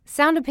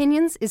Sound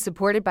Opinions is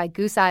supported by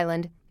Goose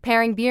Island,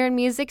 pairing beer and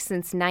music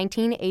since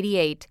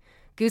 1988.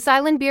 Goose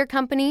Island Beer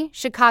Company,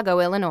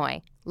 Chicago,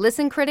 Illinois.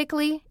 Listen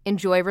critically,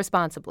 enjoy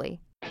responsibly.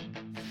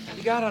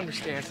 You gotta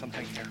understand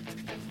something here.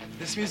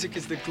 This music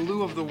is the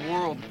glue of the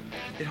world.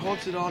 It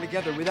holds it all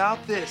together.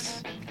 Without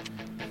this,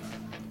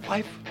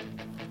 life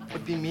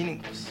would be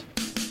meaningless.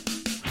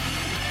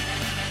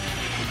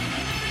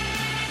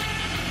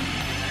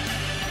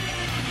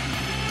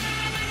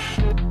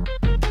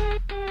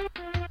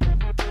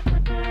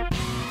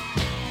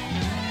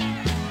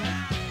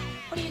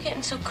 What are you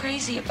getting so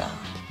crazy about?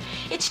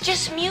 It's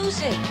just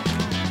music.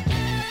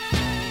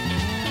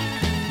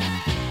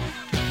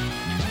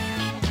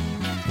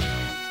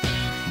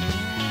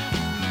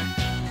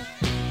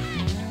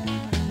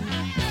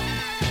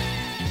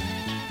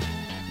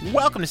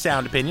 Welcome to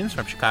Sound Opinions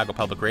from Chicago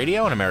Public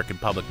Radio and American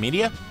Public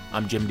Media.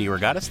 I'm Jim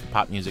DeRogatis, the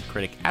pop music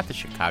critic at the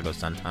Chicago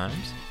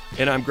Sun-Times.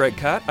 And I'm Greg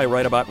Kot. I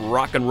write about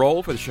rock and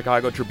roll for the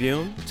Chicago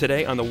Tribune.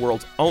 Today on the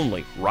world's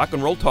only rock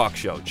and roll talk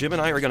show, Jim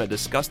and I are going to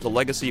discuss the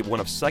legacy of one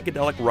of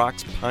psychedelic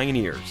rock's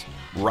pioneers,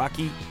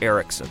 Roky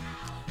Erickson.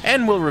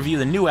 And we'll review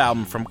the new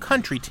album from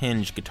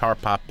country-tinged guitar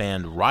pop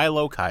band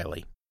Rilo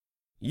Kiley.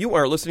 You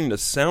are listening to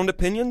Sound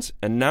Opinions,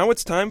 and now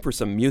it's time for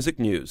some music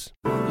news.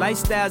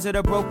 Lifestyles of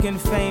the broken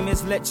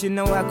famous, let you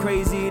know how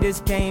crazy this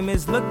game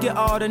is. Look at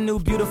all the new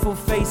beautiful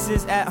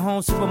faces,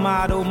 at-home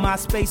supermodel,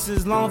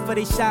 MySpaces, long for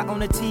they shot on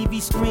the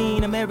TV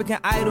screen. American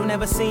Idol,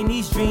 never seen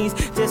these dreams.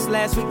 Just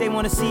last week they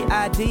want to see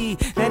ID,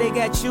 now they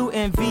got you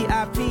in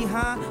VIP,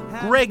 huh?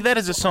 Greg, that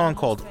is a song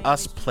called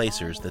Us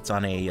Placers that's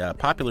on a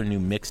popular new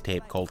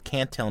mixtape called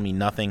Can't Tell Me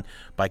Nothing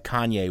by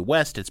Kanye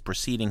West. It's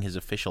preceding his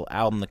official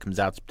album that comes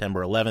out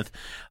September 11th.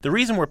 The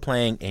reason we're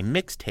playing a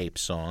mixtape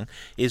song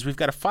is we've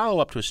got to follow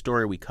up to a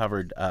story we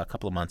covered a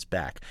couple of months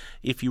back.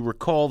 If you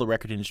recall, the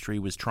record industry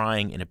was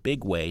trying in a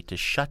big way to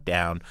shut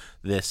down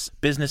this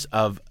business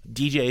of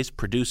DJs,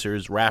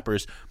 producers,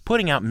 rappers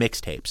putting out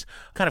mixtapes,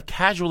 kind of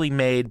casually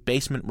made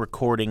basement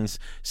recordings,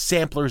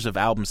 samplers of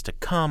albums to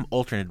come,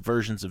 alternate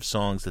versions of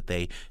songs that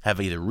they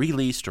have either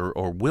released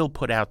or will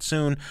put out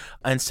soon,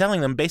 and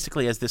selling them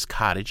basically as this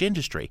cottage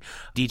industry.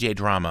 DJ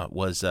Drama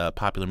was a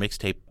popular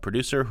mixtape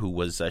producer who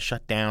was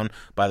shut down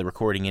by the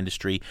recording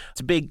industry. It's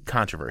a big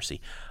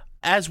controversy.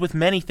 As with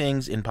many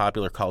things in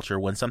popular culture,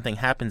 when something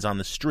happens on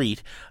the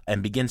street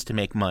and begins to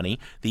make money,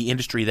 the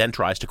industry then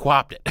tries to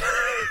co-opt it.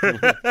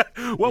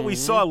 What we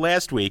saw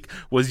last week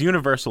was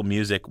Universal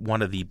Music,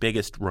 one of the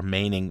biggest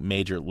remaining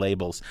major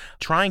labels,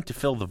 trying to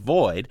fill the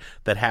void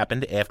that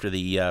happened after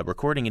the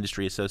Recording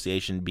Industry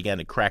Association began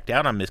to crack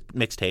down on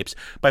mixtapes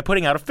by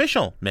putting out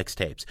official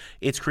mixtapes.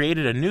 It's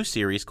created a new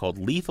series called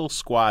Lethal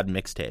Squad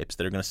mixtapes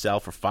that are going to sell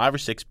for $5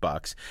 or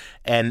 $6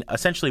 and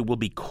essentially will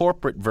be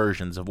corporate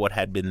versions of what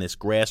had been this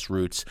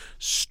grassroots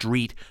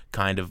street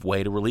kind of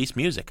way to release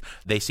music.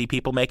 They see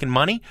people making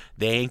money.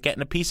 They ain't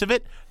getting a piece of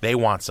it. They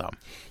want some.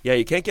 Yeah,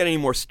 you can't get any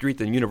more street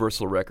than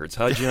Universal Records,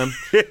 huh, Jim?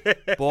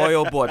 Boy,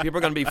 oh boy, people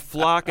are going to be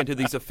flocking to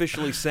these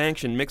officially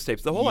sanctioned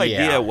mixtapes. The whole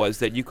idea was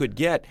that you could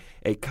get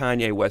a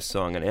Kanye West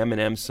song, an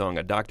Eminem song,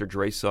 a Dr.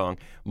 Dre song,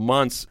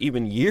 months,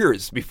 even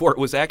years before it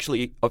was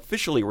actually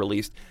officially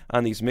released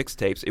on these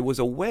mixtapes. It was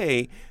a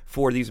way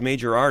for these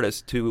major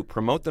artists to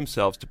promote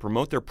themselves, to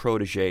promote their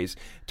protégés,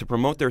 to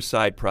promote their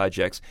side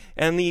projects.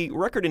 And the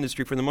record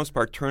industry, for the most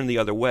part, turned the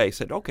other way,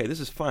 said, okay, this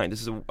is fine.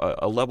 This is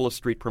a level of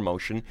street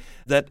promotion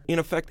that, in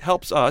effect,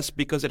 helps us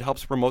because it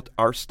helps promote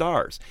our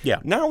stars. Yeah.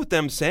 Now with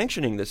them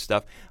sanctioning this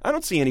stuff, I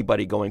don't see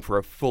anybody going for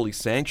a fully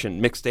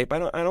sanctioned mixtape.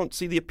 I don't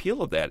see the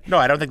appeal of that. No,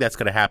 I don't think that's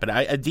going to happen.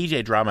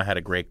 DJ Drama had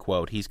a great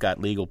quote. He's got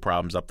legal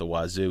problems up the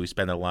wazoo. He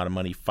spent a lot of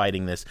money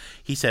fighting this.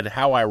 He said,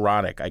 how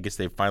ironic. I guess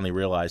they've finally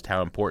realized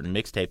how important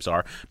mixtapes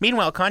are.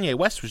 Meanwhile, Kanye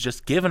West was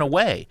just giving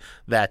away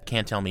that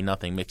Can't Tell Me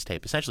Nothing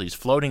mixtape. Essentially, he's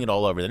floating it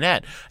all over the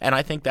net. And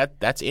I think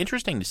that's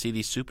interesting to see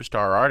these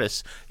superstar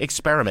artists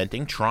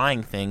experimenting,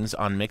 trying things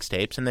on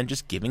mixtapes, and then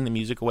just giving the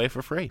music away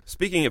for free.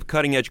 Speaking of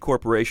cutting-edge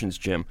corporations,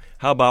 Jim,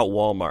 how about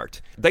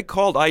Walmart? They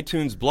called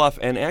iTunes bluff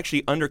and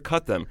actually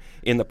undercut them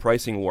in the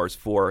pricing wars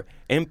for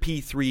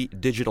MP3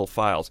 digital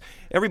files.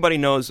 Everybody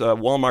knows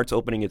Walmart's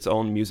opening its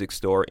own music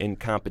store in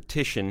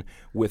competition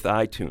with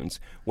iTunes.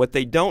 What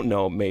they don't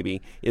know,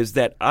 maybe, is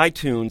that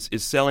iTunes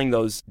is selling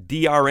those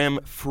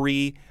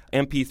DRM-free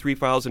MP3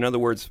 files, in other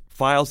words,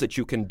 files that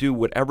you can do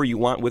whatever you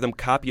want with them,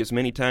 copy as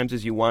many times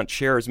as you want,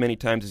 share as many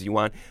times as you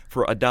want,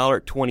 for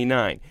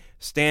 $1.29.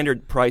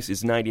 Standard price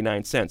is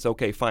 99 cents.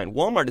 Okay, fine.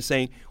 Walmart is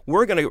saying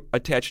we're going to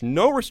attach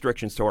no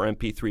restrictions to our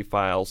MP3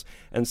 files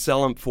and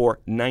sell them for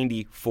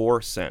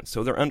 94 cents.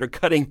 So they're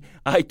undercutting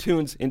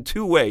iTunes in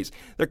two ways.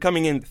 They're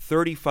coming in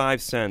 35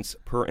 cents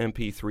per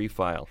MP3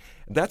 file.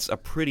 That's a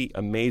pretty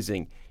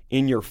amazing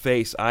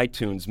in-your-face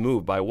iTunes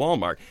move by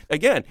Walmart.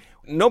 Again,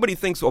 nobody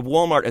thinks of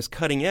Walmart as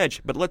cutting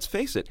edge, but let's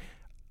face it,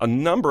 a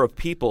number of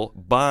people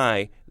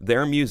buy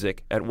their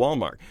music at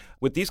Walmart.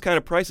 With these kind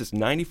of prices,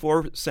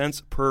 94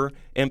 cents per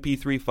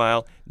MP3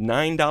 file,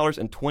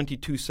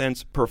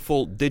 $9.22 per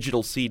full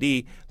digital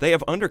CD, they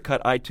have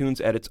undercut iTunes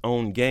at its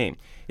own game.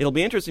 It'll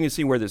be interesting to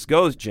see where this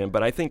goes, Jim,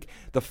 but I think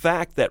the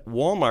fact that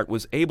Walmart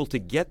was able to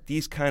get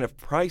these kind of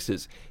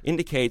prices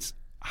indicates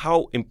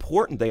how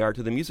important they are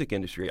to the music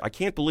industry. I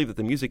can't believe that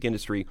the music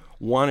industry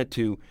wanted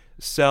to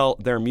sell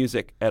their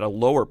music at a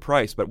lower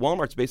price, but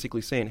Walmart's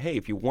basically saying, hey,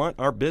 if you want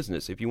our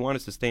business, if you want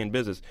us to stay in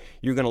business,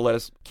 you're going to let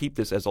us keep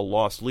this as a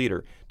loss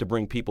leader to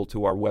bring people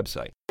to our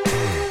website.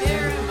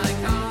 Here in my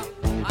car,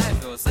 I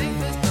feel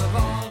safest of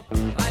all.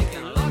 I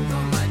can lock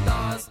on my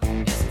doors.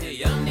 It's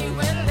the only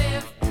way to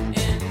live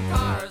in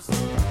cars.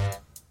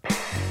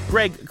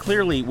 Greg,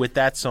 clearly with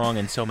that song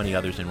and so many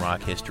others in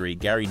rock history,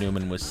 Gary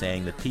Newman was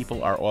saying that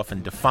people are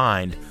often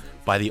defined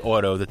by the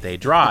auto that they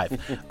drive.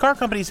 Car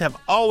companies have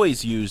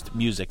always used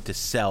music to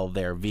sell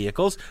their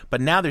vehicles,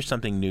 but now there's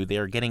something new. They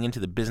are getting into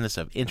the business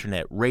of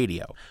internet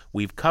radio.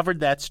 We've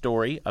covered that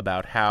story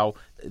about how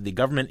the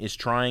government is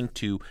trying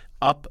to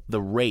up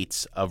the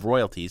rates of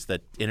royalties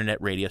that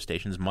internet radio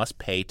stations must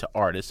pay to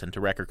artists and to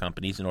record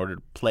companies in order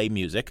to play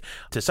music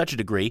to such a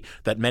degree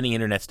that many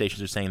internet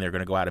stations are saying they're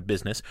going to go out of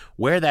business.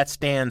 Where that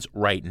stands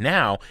right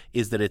now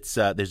is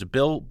that there's a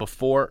bill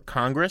before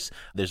Congress.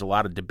 There's a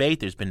lot of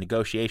debate. There's been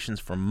negotiations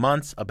for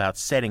months about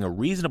setting a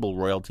reasonable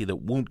royalty that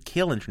won't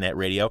kill internet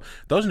radio.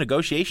 Those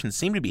negotiations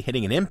seem to be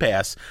hitting an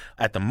impasse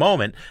at the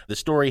moment. The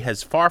story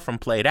has far from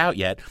played out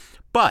yet,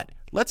 but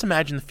let's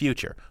imagine the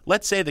future.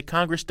 Let's say that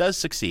Congress does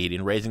succeed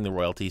in raising the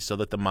royalties so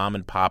that the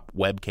mom-and-pop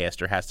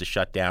webcaster has to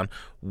shut down.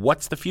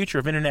 What's the future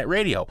of internet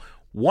radio?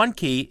 One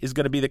key is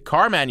going to be that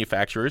car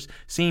manufacturers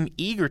seem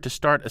eager to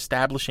start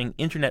establishing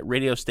internet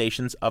radio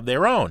stations of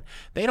their own.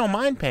 They don't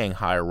mind paying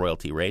higher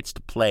royalty rates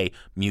to play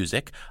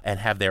music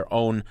and have their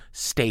own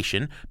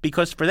station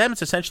because for them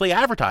it's essentially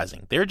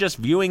advertising. They're just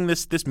viewing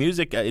this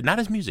music not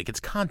as music,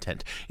 it's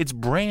content. It's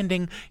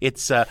branding.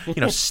 It's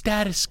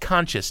status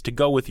conscious to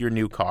go with your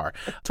new car.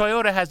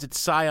 Toyota has its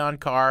Scion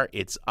car.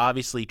 It's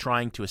obviously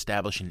trying to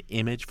establish an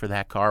image for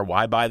that car.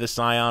 Why buy the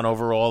Scion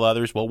over all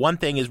others? Well, one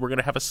thing is we're going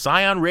to have a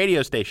Scion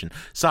radio station.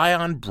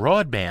 Scion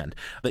broadband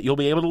that you'll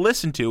be able to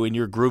listen to in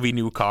your groovy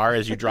new car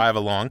as you drive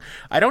along.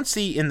 I don't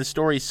see in the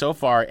story so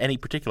far any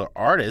particular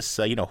artists,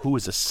 who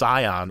is a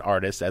Scion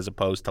artist as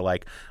opposed to a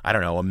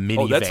minivan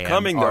Oh, that's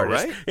coming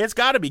artist. though, right? It's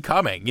got to be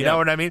coming, you know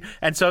what I mean?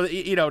 And so,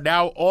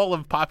 now all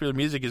of popular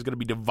music is going to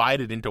be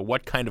divided into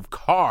what kind of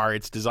car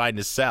it's designed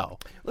to sell.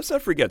 Let's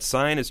not forget,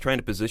 Scion is trying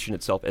to position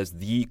itself as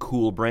the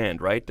cool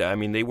brand, right? I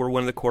mean, they were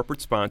one of the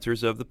corporate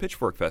sponsors of the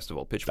Pitchfork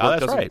Festival. Pitchfork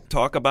doesn't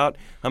talk about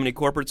how many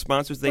corporate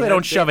sponsors they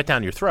don't shove it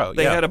down your throat.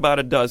 They had about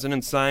a dozen,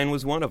 and Scion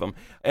was one of them.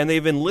 And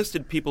they've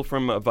enlisted people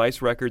from Vice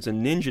Records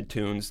and Ninja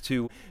Tunes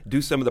to do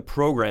some of the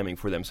programming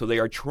for them. So they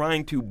are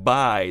trying to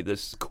buy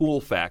this cool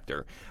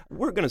factor.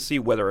 We're going to see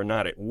whether or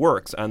not it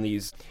works on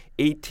these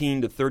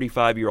 18 to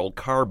 35-year-old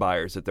car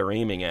buyers that they're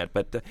aiming at.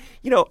 But,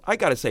 I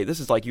got to say, this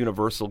is like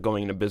Universal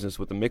going into business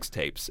with the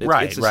mixtapes.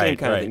 It's the same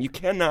kind of thing. You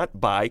cannot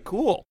buy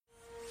cool.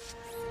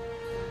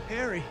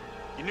 Harry.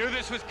 You knew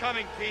this was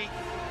coming, Pete.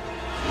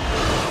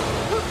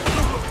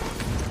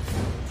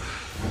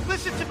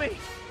 Listen to me.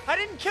 I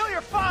didn't kill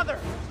your father.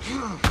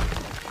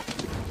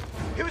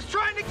 He was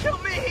trying to kill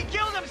me. He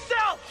killed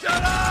himself. Shut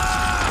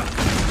up!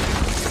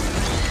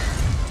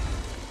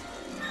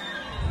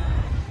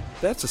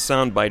 That's a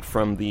soundbite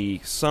from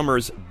the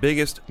summer's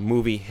biggest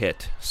movie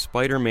hit,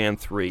 Spider-Man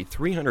 3,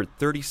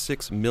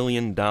 $336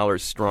 million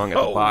strong at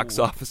the box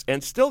office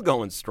and still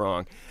going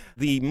strong.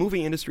 The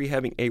movie industry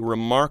having a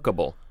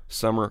remarkable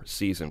summer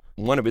season,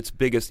 one of its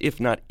biggest, if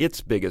not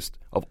its biggest,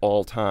 of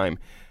all time.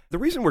 The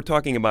reason we're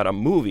talking about a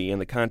movie in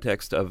the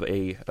context of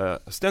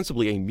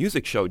ostensibly a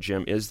music show,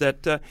 Jim, is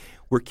that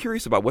we're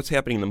curious about what's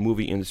happening in the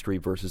movie industry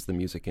versus the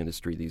music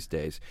industry these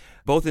days.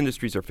 Both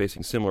industries are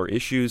facing similar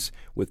issues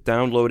with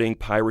downloading,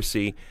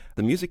 piracy.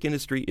 The music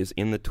industry is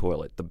in the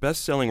toilet. The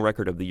best-selling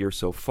record of the year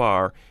so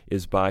far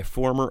is by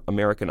former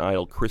American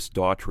Idol Chris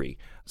Daughtry,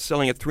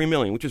 selling at $3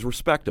 million, which is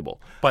respectable.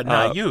 But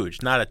not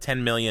huge, not a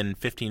 $10 million,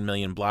 $15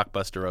 million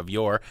blockbuster of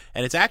yore.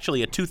 And it's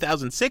actually a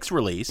 2006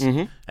 release,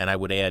 and I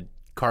would add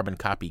carbon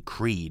copy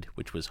Creed,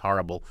 which was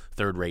horrible,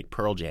 third-rate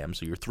Pearl Jam,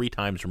 so you're 3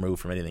 times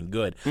removed from anything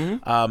good.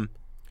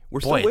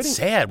 It's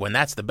sad when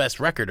that's the best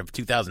record of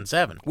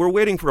 2007. We're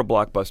waiting for a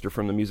blockbuster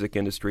from the music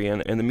industry,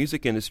 and the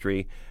music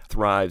industry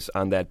thrives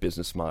on that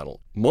business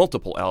model.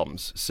 Multiple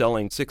albums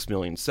selling 6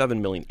 million,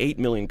 7 million, 8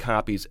 million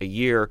copies a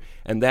year,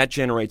 and that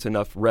generates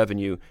enough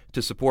revenue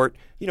to support,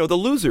 the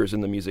losers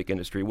in the music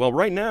industry. Well,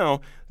 right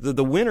now,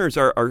 the winners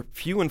are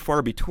few and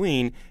far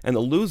between, and the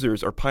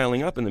losers are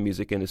piling up in the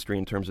music industry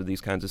in terms of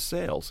these kinds of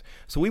sales.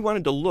 So we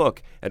wanted to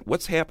look at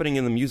what's happening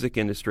in the music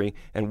industry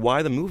and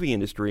why the movie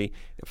industry,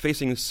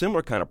 facing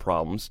similar kind of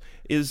problems,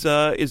 is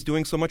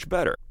doing so much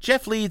better.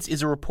 Jeff Leeds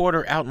is a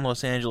reporter out in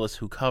Los Angeles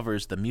who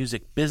covers the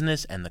music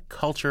business and the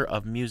culture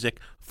of music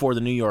for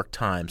the New York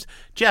Times.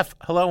 Jeff,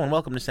 hello and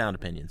welcome to Sound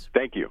Opinions.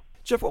 Thank you.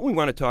 Jeff, what we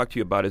want to talk to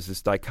you about is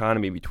this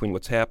dichotomy between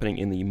what's happening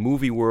in the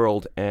movie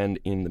world and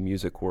in the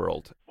music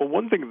world. Well,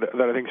 one thing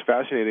that I think is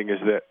fascinating is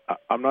that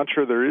I'm not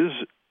sure there is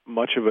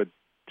much of a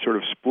sort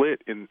of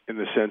split in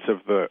the sense of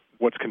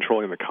what's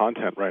controlling the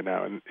content right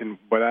now. And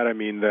by that I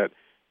mean that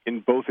in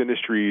both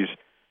industries,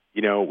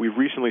 we've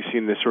recently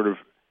seen this sort of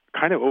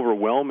kind of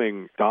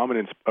overwhelming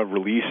dominance of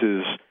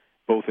releases,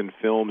 both in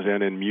films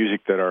and in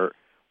music, that are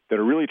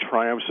really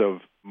triumphs of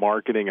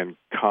marketing and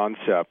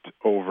concept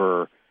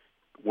over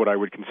what I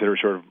would consider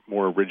sort of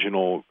more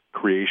original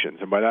creations.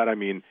 And by that I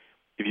mean,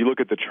 if you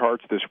look at the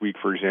charts this week,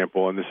 for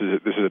example, and this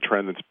is a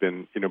trend that's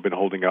been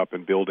holding up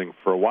and building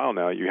for a while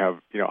now. You have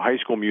High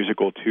School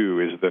Musical 2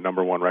 is the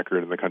number one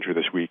record in the country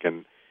this week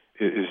and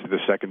is the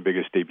second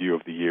biggest debut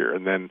of the year.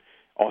 And then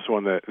also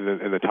in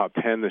the top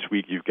 10 this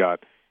week, you've got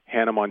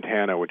Hannah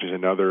Montana, which is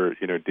another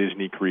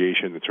Disney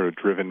creation that's sort of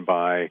driven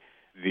by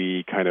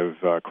the kind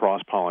of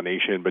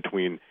cross-pollination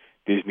between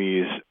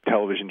Disney's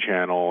television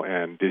channel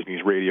and Disney's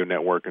radio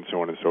network and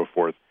so on and so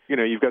forth.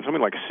 You've got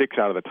something like 6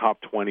 out of the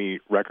top 20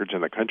 records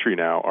in the country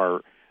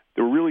now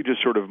they're really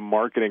just sort of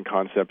marketing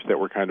concepts that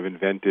were kind of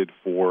invented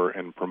for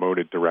and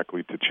promoted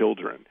directly to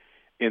children.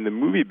 In the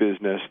movie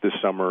business this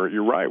summer,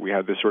 you're right, we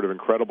had this sort of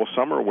incredible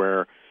summer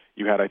where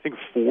you had, I think,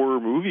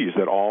 4 movies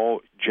that all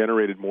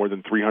generated more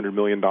than $300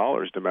 million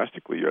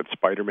domestically. You had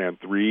Spider-Man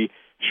 3,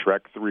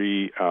 Shrek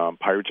 3,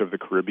 Pirates of the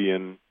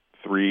Caribbean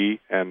 3,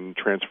 and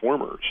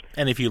Transformers.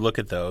 And if you look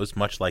at those,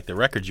 much like the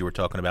records you were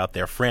talking about,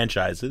 they're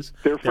franchises.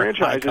 They're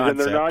franchises, and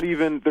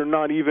they're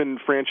not even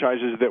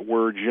franchises that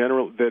were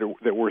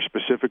that were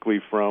specifically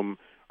from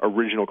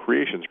original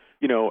creations.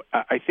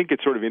 I think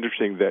it's sort of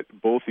interesting that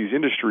both these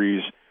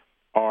industries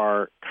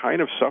are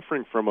kind of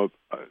suffering from a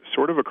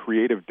sort of a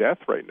creative death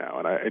right now,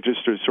 and it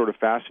just is sort of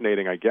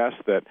fascinating, I guess,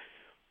 that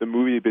the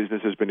movie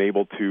business has been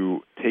able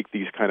to take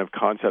these kind of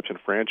concepts and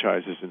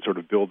franchises and sort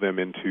of build them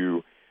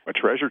into a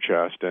treasure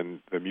chest, and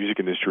the music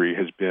industry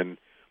has been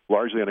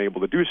largely unable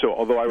to do so.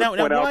 Although I would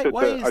point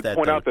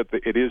out that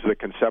it is the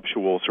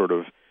conceptual sort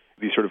of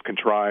these sort of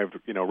contrived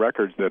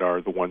records that are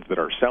the ones that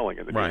are selling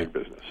in the music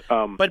business.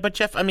 But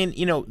Jeff, I mean,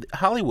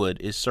 Hollywood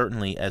is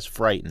certainly as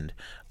frightened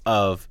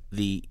of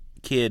the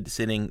kid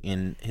sitting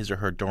in his or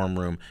her dorm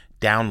room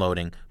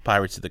downloading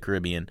Pirates of the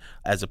Caribbean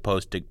as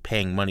opposed to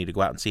paying money to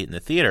go out and see it in the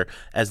theater,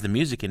 as the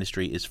music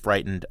industry is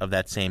frightened of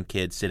that same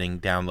kid sitting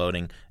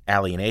downloading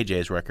Ali and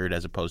AJ's record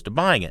as opposed to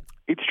buying it.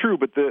 It's true,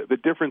 but the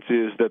difference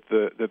is that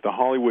the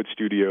Hollywood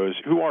studios,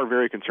 who are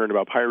very concerned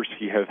about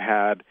piracy, have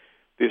had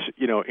this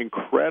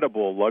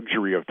incredible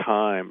luxury of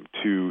time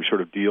to sort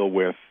of deal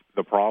with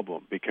the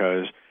problem,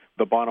 because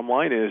the bottom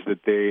line is that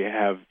they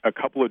have a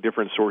couple of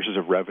different sources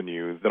of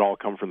revenue that all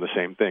come from the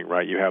same thing,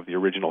 right? You have the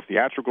original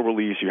theatrical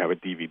release, you have a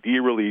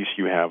DVD release,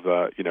 you have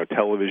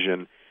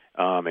television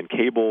and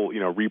cable,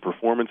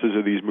 re-performances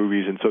of these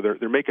movies, and so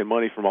they're making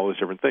money from all those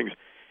different things.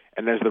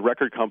 And as the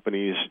record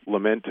companies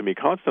lament to me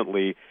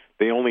constantly,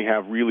 they only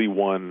have really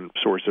one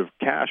source of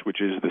cash,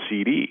 which is the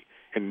CD,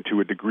 and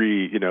to a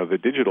degree, the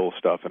digital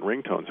stuff and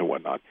ringtones and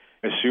whatnot.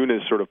 As soon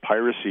as sort of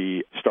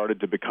piracy started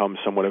to become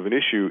somewhat of an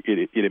issue,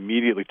 it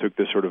immediately took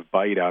this sort of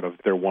bite out of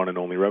their one and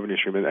only revenue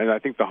stream. And I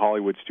think the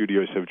Hollywood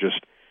studios have just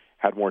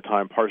had more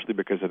time, partially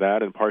because of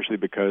that and partially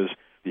because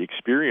the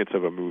experience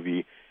of a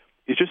movie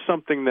is just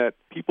something that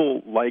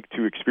people like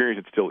to experience.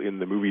 It still in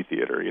the movie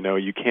theater.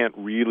 You can't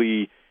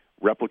really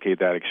replicate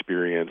that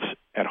experience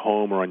at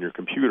home or on your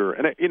computer.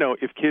 And,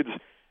 if kids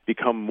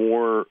become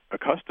more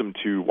accustomed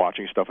to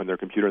watching stuff on their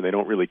computer and they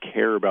don't really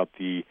care about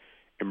the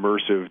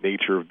immersive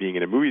nature of being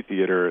in a movie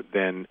theater,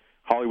 then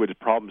Hollywood's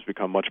problems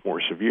become much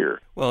more severe.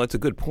 Well, it's a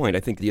good point. I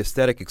think the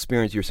aesthetic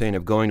experience you're saying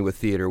of going to a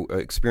theater,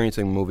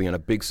 experiencing a movie on a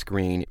big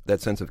screen,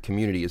 that sense of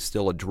community is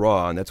still a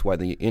draw, and that's why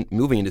the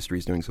movie industry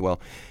is doing so well.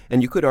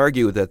 And you could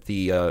argue that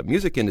the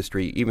music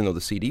industry, even though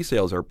the CD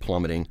sales are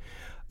plummeting,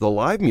 the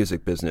live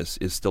music business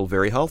is still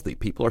very healthy.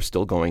 People are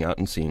still going out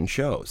and seeing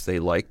shows. They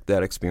like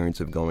that experience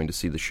of going to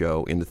see the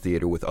show in the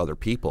theater with other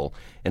people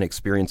and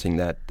experiencing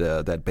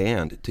that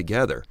band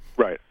together.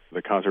 Right.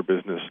 The concert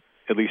business,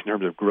 at least in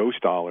terms of gross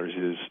dollars,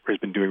 has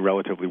been doing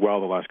relatively well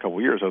the last couple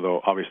of years,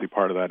 although obviously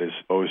part of that is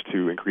opposed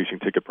to increasing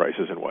ticket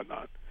prices and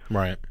whatnot.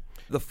 Right.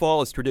 The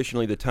fall is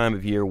traditionally the time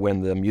of year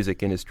when the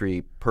music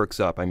industry perks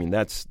up. I mean,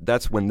 that's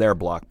when their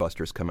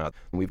blockbusters come out.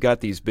 We've got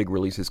these big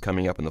releases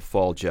coming up in the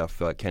fall,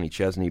 Jeff. Kenny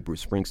Chesney,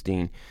 Bruce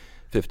Springsteen,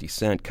 50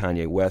 Cent,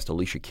 Kanye West,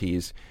 Alicia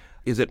Keys.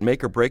 Is it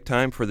make or break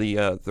time for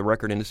the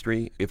record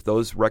industry if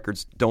those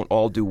records don't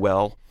all do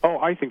well? Oh,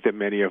 I think that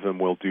many of them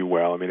will do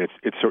well. I mean,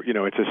 it's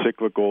a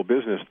cyclical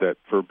business that,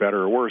 for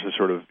better or worse, is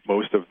sort of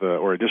most of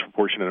a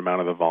disproportionate amount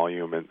of the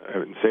volume and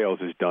sales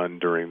is done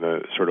during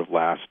the sort of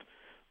last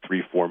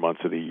 3-4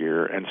 months of the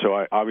year. And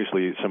so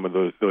obviously some of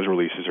those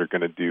releases are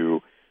going to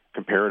do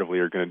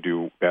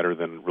better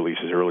than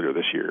releases earlier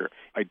this year.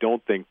 I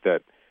don't think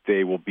that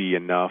they will be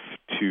enough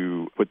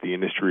to put the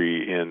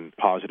industry in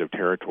positive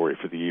territory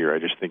for the year. I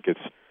just think it's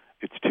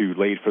too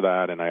late for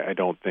that, and I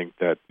don't think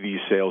that these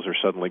sales are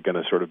suddenly going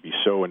to sort of be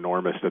so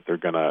enormous that they're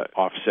going to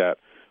offset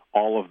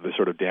all of the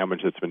sort of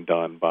damage that's been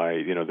done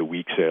by, the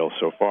weak sales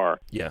so far.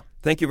 Yeah.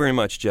 Thank you very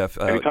much, Jeff.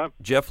 Anytime.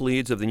 Jeff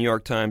Leeds of the New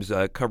York Times,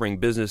 covering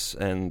business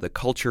and the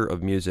culture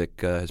of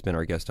music, has been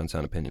our guest on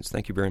Sound Opinions.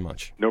 Thank you very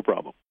much. No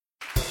problem.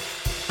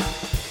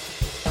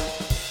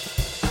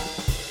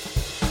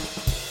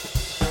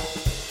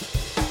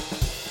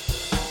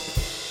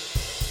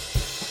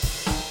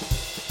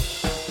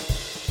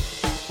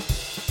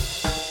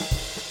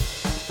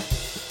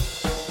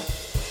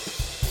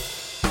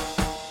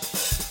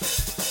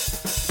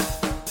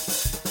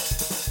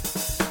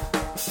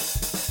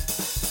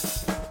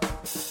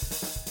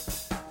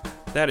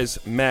 That is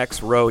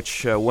Max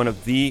Roach, one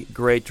of the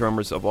great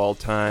drummers of all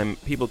time.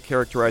 People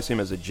characterize him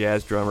as a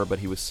jazz drummer, but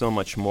he was so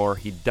much more.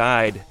 He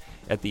died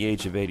at the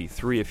age of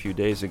 83 a few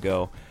days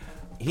ago.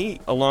 He,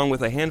 along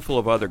with a handful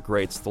of other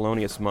greats,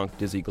 Thelonious Monk,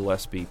 Dizzy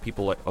Gillespie,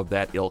 people of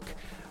that ilk,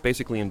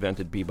 basically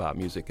invented bebop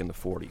music in the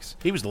 40s.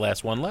 He was the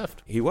last one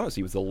left. He was.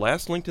 He was the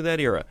last link to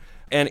that era.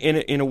 And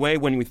in a way,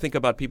 when we think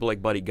about people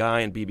like Buddy Guy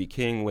and B.B.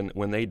 King,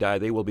 when they die,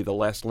 they will be the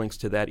last links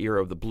to that era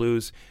of the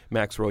blues.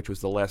 Max Roach was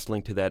the last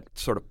link to that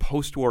sort of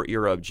post-war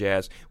era of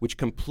jazz, which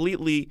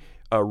completely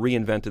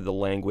reinvented the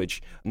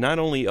language, not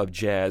only of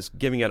jazz,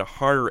 giving it a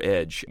harder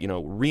edge,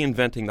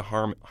 reinventing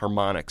the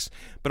harmonics,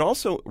 but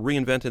also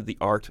reinvented the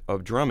art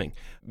of drumming.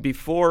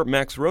 Before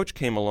Max Roach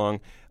came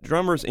along,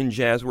 drummers in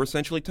jazz were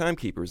essentially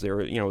timekeepers. They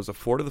were, it was a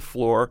four to the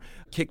floor.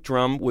 Kick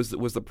drum was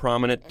the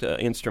prominent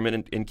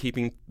instrument in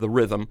keeping the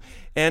rhythm,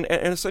 and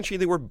essentially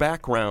they were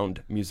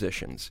background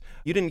musicians.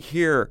 You didn't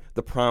hear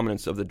the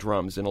prominence of the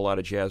drums in a lot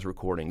of jazz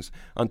recordings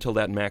until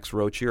that Max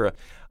Roach era.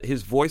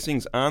 His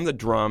voicings on the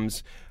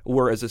drums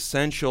were as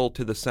essential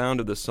to the sound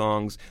of the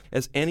songs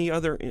as any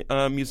other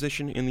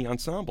musician in the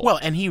ensemble. Well,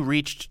 and he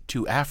reached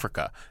to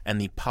Africa and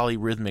the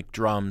polyrhythmic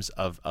drums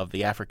of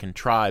the African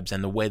tribes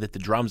and the way that the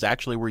drums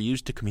actually were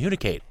used to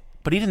communicate.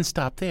 But he didn't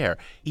stop there.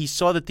 He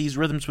saw that these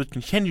rhythms would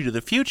continue to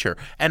the future.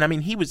 And,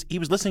 he was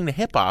listening to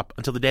hip-hop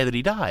until the day that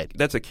he died.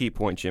 That's a key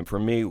point, Jim. For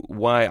me,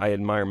 why I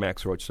admire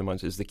Max Roach so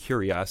much is the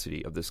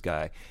curiosity of this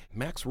guy.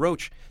 Max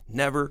Roach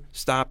never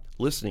stopped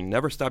listening,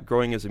 never stopped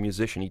growing as a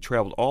musician. He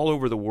traveled all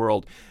over the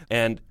world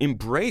and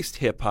embraced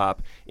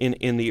hip-hop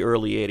in the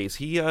early 80s.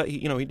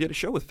 He did a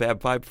show with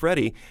Fab Five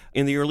Freddy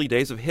in the early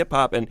days of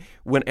hip-hop. And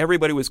when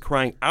everybody was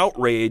crying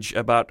outrage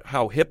about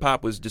how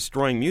hip-hop was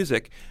destroying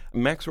music,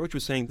 Max Roach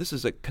was saying, this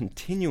is a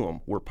continuum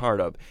we're part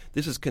of.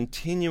 This is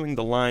continuing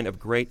the line of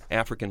great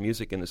African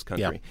music in this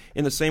country. Yeah.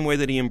 In the same way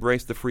that he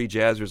embraced the free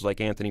jazzers like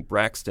Anthony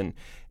Braxton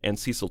and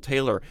Cecil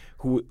Taylor,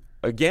 who,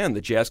 again, the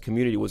jazz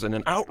community was in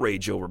an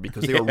outrage over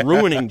because they were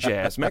ruining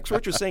jazz. Max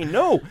Roach was saying,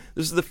 no,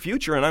 this is the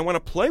future, and I want to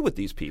play with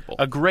these people.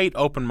 A great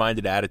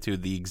open-minded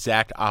attitude, the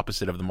exact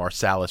opposite of the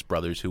Marsalis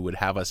brothers, who would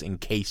have us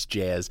encase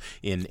jazz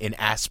in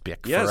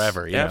aspic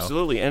forever.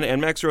 Absolutely.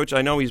 And Max Roach,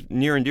 I know he's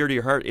near and dear to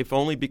your heart, if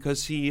only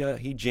because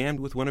he jammed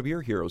with one of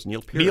your heroes,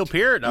 Neil Peart. Neil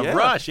Peart of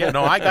Rush. Yeah,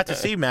 no, I got to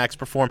see Max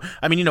perform.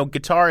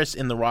 Guitarists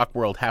in the rock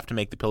world have to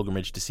make the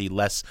pilgrimage to see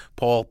Les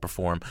Paul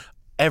perform.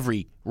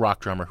 Every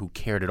rock drummer who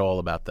cared at all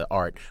about the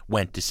art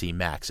went to see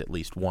Max at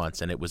least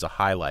once, and it was a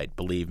highlight,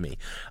 believe me.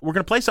 We're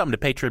going to play something to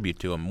pay tribute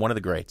to him, one of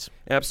the greats.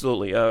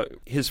 Absolutely.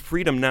 His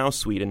Freedom Now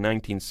suite in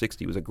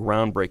 1960 was a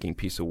groundbreaking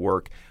piece of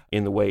work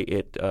in the way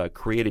it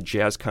created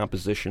jazz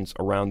compositions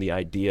around the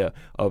idea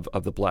of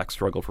the black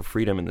struggle for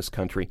freedom in this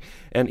country.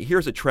 And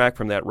here's a track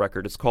from that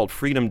record. It's called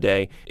Freedom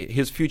Day.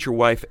 His future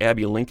wife,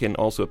 Abby Lincoln,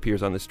 also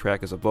appears on this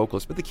track as a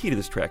vocalist, but the key to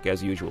this track,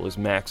 as usual, is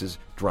Max's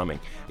drumming.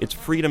 It's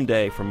Freedom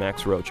Day from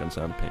Max Roach on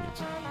Sound Opinions.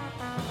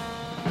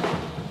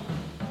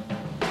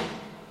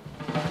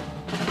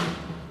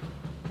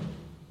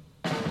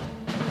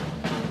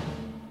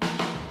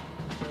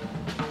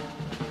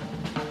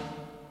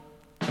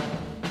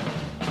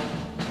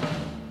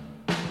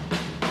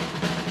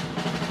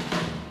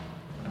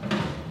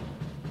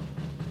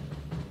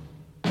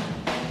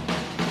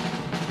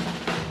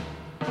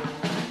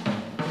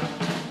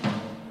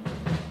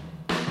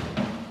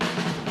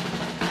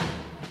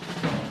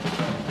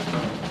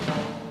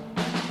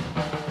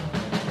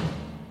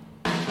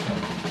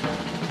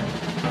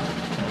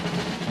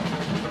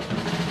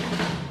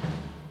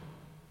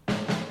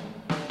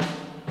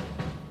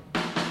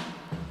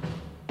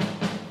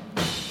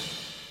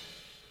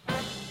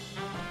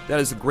 That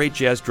is the great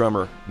jazz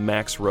drummer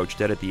Max Roach,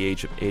 dead at the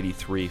age of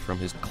 83, from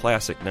his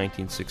classic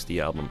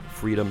 1960 album,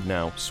 Freedom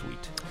Now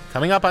Suite.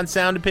 Coming up on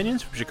Sound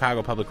Opinions from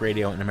Chicago Public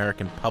Radio and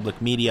American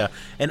Public Media,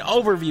 an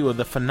overview of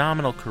the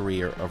phenomenal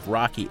career of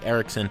Roky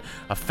Erickson,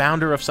 a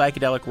founder of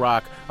psychedelic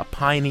rock, a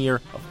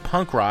pioneer of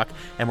punk rock,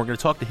 and we're going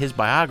to talk to his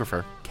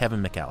biographer,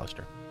 Keven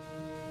McAlester.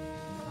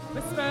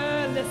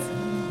 Whisper,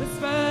 listen,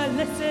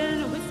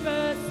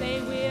 whisper,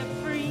 say we're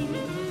free.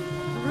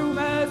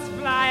 Rumors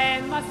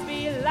flying, must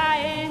be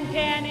lying,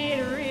 can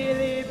it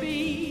really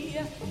be?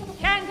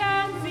 Can't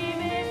conceive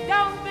it,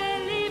 don't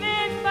believe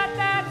it, but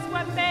that's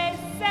what they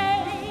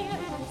say.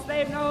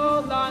 Slave no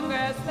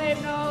longer,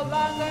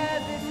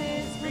 this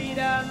is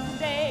Freedom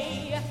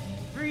Day.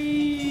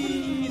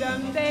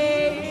 Freedom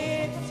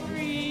Day, it's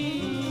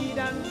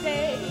Freedom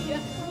Day.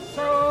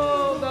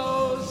 Throw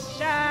those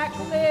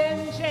shackles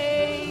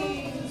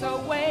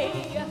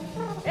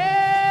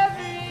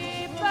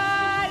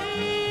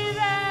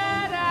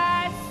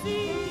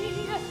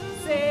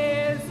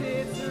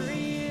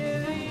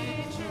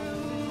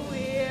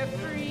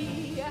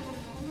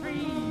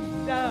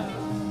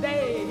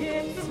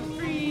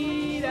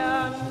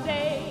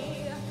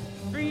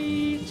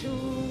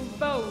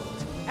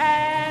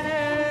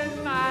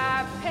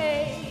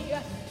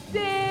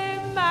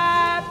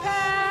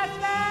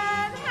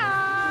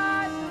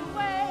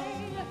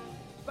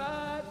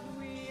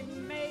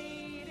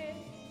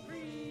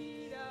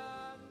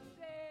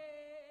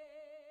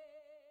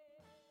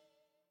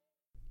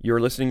You're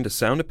listening to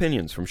Sound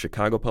Opinions from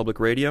Chicago Public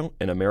Radio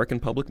and American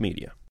Public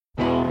Media.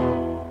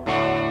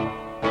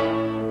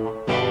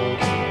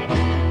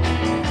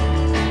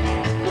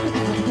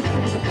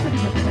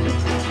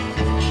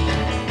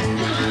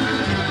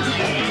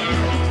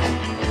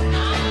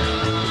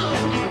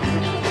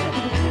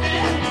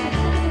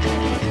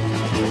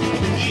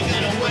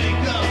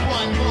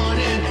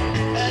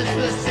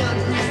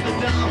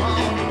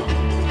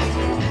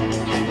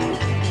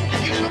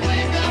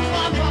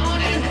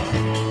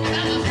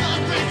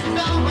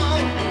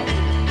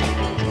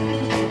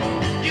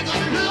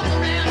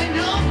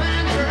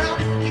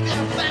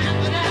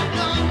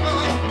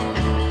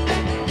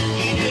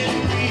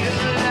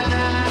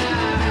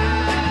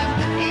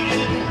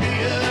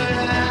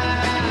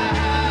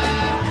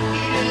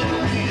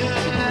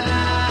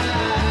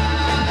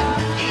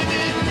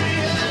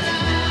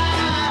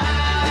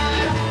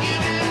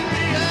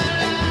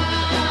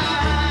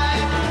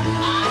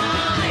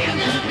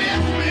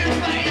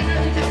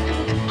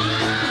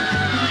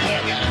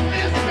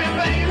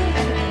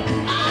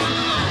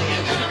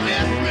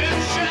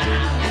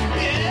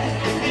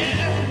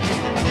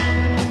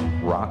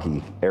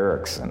 Roky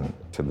Erickson,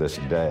 to this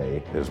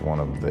day, is one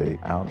of the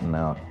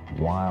out-and-out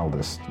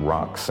wildest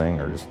rock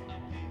singers.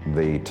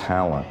 The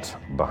talent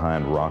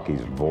behind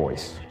Rocky's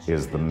voice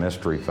is the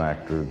mystery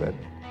factor that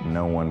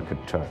no one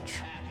could touch.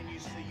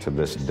 To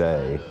this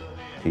day,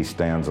 he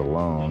stands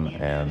alone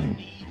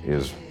and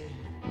is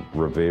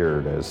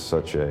revered as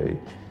such an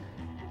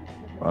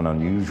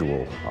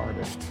unusual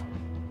artist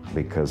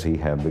because he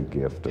had the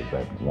gift of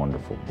that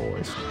wonderful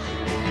voice.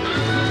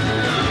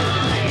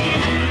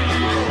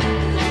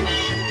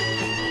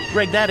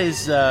 Greg, that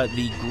is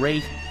the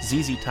great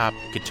ZZ Top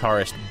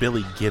guitarist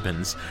Billy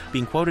Gibbons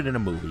being quoted in a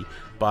movie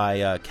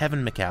by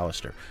Keven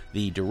McAlester,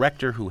 the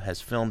director who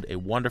has filmed a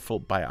wonderful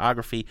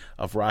biography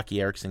of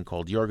Roky Erickson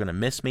called You're Gonna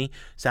Miss Me.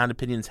 Sound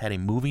Opinions had a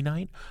movie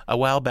night a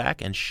while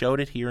back and showed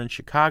it here in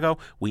Chicago.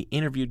 We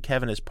interviewed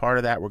Keven as part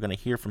of that. We're going to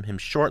hear from him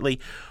shortly.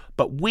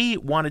 But we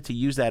wanted to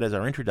use that as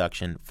our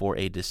introduction for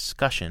a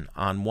discussion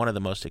on one of the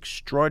most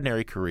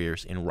extraordinary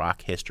careers in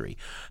rock history.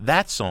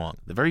 That song,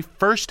 the very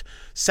first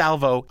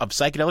salvo of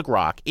psychedelic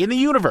rock in the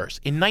universe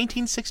in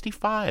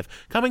 1965,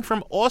 coming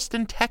from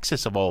Austin,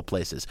 Texas, of all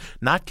places,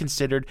 not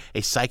considered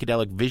a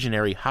psychedelic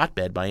visionary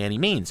hotbed by any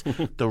means.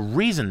 The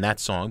reason that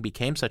song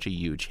became such a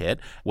huge hit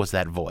was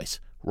that voice.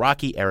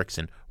 Roky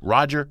Erickson,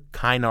 Roger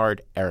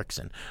Kynard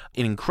Erickson.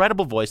 An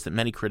incredible voice that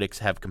many critics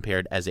have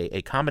compared as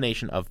a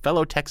combination of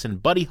fellow Texan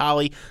Buddy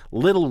Holly,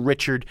 Little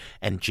Richard,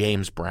 and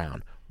James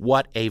Brown.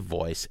 What a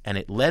voice, and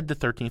it led the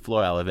 13th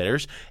Floor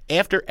Elevators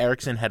after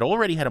Erickson had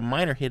already had a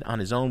minor hit on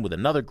his own with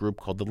another group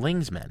called the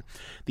Lingsmen.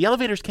 The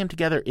Elevators came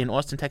together in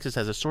Austin, Texas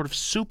as a sort of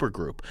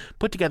supergroup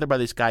put together by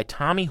this guy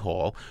Tommy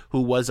Hall,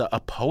 who was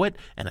a poet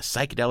and a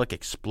psychedelic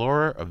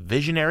explorer, a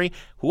visionary,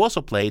 who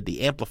also played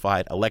the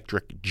amplified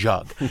electric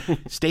jug.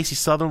 Stacey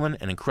Sutherland,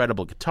 an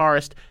incredible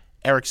guitarist,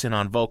 Erickson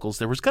on vocals.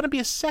 There was going to be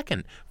a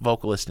second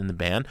vocalist in the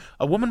band,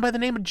 a woman by the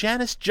name of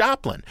Janis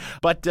Joplin.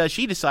 But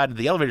she decided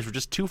the Elevators were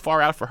just too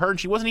far out for her, and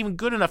she wasn't even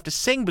good enough to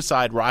sing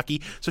beside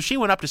Roky, so she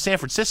went up to San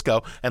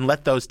Francisco and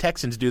let those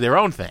Texans do their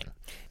own thing.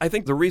 I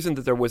think the reason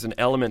that there was an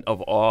element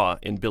of awe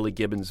in Billy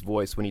Gibbons'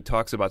 voice when he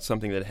talks about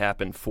something that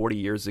happened 40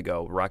 years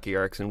ago, Roky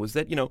Erickson, was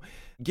that,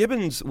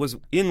 Gibbons was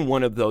in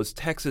one of those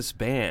Texas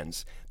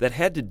bands that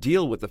had to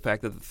deal with the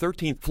fact that the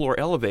 13th Floor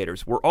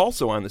Elevators were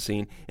also on the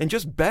scene and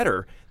just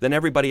better than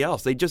everybody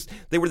else.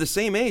 They were the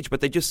same age,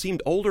 but they just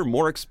seemed older,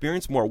 more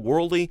experienced, more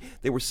worldly.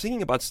 They were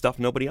singing about stuff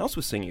nobody else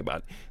was singing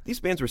about. These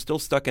bands were still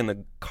stuck in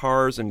the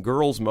cars and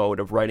girls mode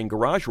of writing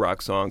garage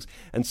rock songs,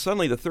 and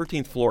suddenly the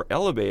 13th Floor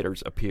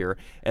Elevators appear,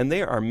 and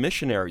they are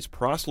missionaries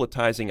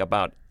proselytizing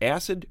about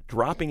acid,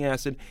 dropping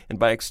acid, and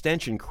by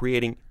extension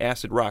creating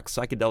acid rock,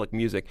 psychedelic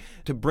music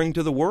to bring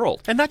to the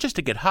world. And not just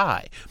to get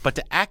high, but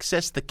to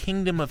access the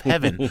kingdom of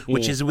heaven,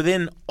 which is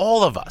within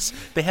all of us.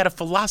 They had a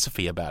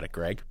philosophy about it,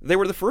 Greg. They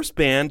were the first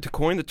band to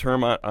coin the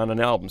term on an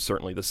album,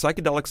 certainly. The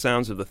psychedelic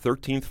sounds of the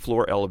 13th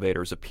Floor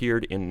Elevators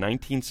appeared in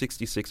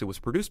 1966. It was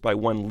produced by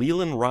one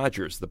Leland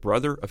Rogers, the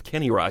brother of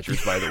Kenny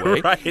Rogers, by the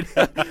way.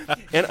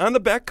 Right. And on the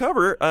back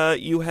cover,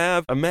 you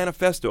have a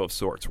manifesto of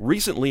sorts.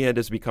 Recently, it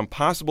has become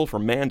possible for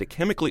man to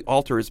chemically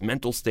alter his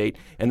mental state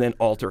and then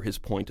alter his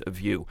point of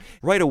view.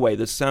 Right away,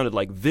 this sounded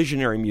like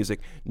visionary music.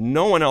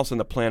 No one else on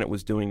the planet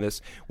was doing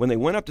this. When they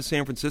went up to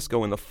San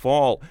Francisco in the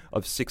fall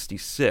of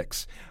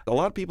 '66, a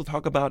lot of people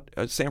talk about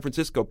San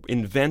Francisco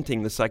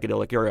inventing the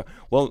psychedelic era.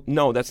 Well,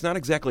 no, that's not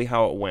exactly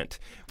how it went.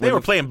 They were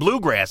playing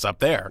bluegrass up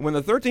there. When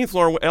the 13th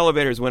Floor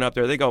Elevators went up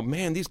there, they go,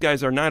 man, these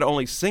guys are not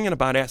only singing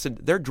about acid,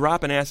 they're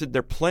dropping acid,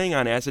 they're playing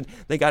on acid.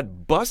 They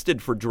got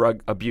busted for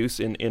drug abuse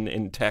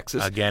in Texas.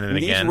 Texas. Again and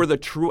These again. were the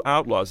true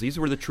outlaws. These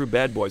were the true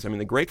bad boys. I mean,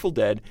 the Grateful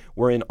Dead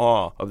were in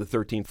awe of the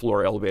 13th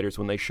floor elevators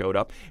when they showed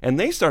up, and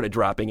they started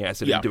dropping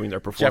acid and doing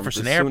their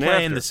performances Jefferson soon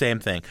Airplane, after. the same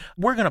thing.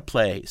 We're going to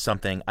play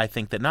something, I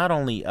think, that not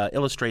only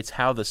illustrates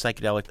how the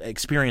psychedelic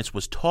experience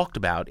was talked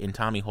about in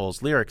Tommy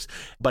Hall's lyrics,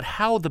 but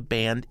how the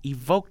band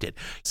evoked it.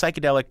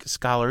 Psychedelic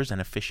scholars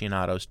and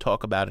aficionados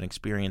talk about an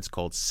experience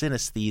called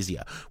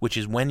synesthesia, which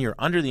is when you're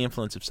under the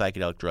influence of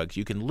psychedelic drugs,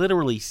 you can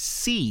literally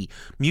see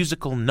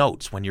musical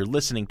notes when you're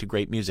listening to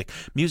great music.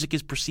 Music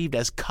is perceived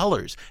as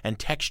colors and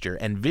texture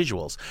and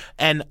visuals.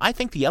 And I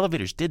think the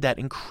Elevators did that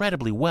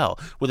incredibly well.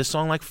 With a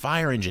song like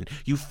Fire Engine,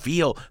 you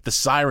feel the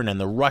siren and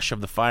the rush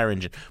of the fire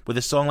engine. With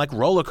a song like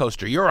Roller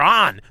Coaster, you're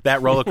on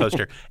that roller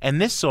coaster. And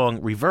this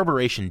song,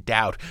 Reverberation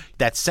Doubt,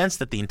 that sense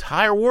that the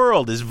entire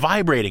world is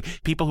vibrating.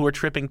 People who are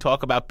tripping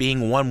talk about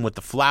being one with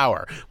the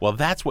flower. Well,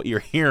 that's what you're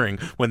hearing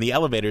when the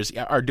Elevators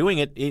are doing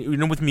it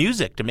with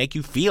music to make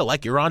you feel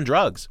like you're on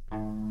drugs.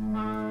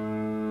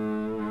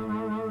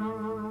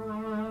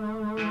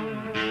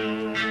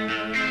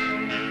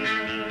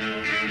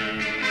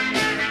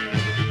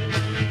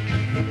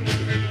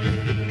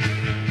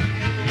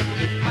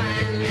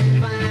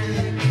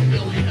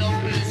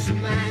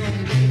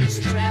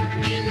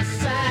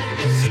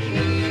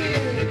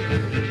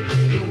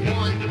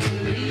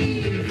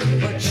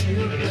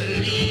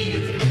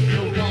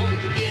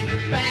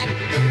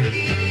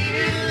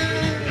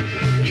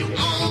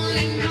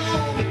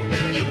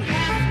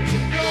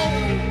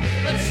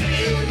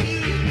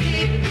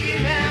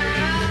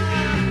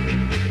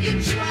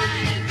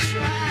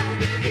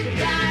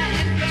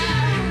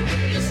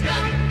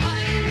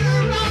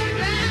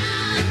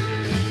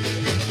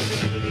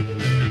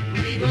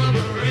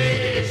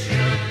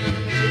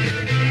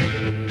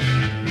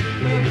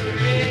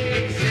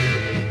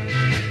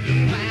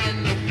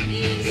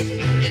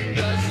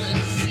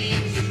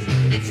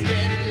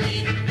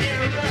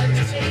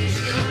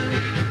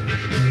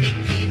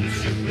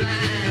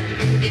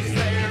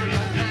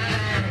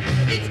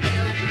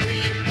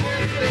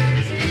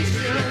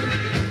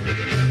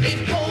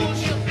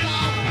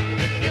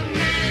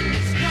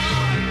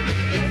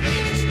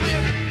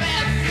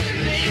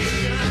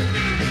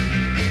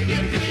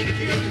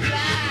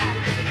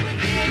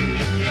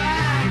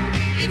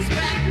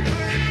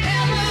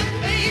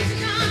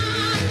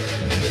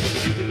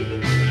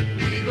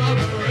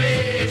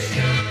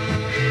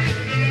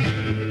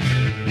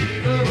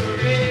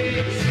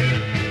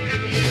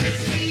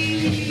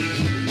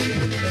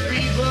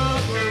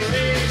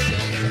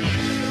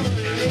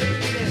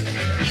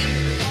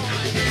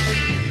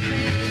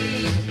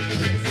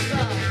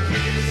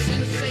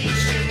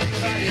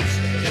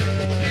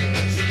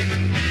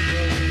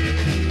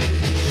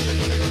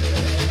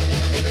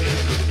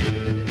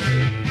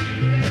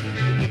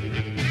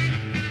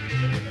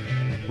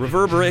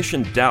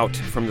 Reverberation Doubt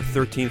from the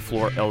 13th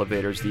Floor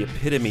Elevators, the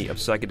epitome of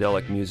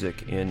psychedelic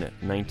music in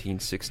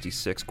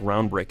 1966.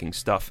 Groundbreaking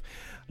stuff.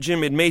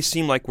 Jim, it may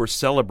seem like we're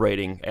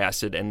celebrating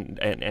acid and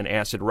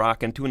acid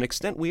rock, and to an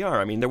extent we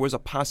are. I mean, there was a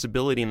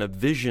possibility and a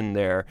vision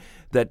there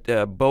that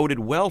boded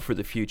well for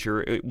the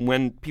future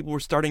when people were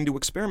starting to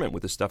experiment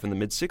with this stuff in the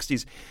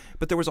mid-'60s.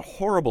 But there was a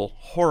horrible,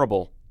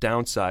 horrible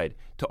downside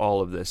to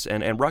all of this.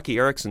 And Roky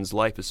Erickson's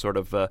life is sort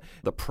of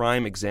the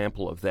prime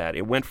example of that.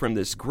 It went from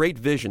this great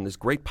vision, this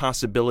great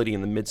possibility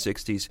in the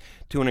mid-'60s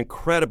to an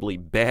incredibly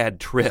bad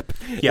trip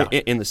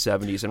in the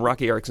 70s. And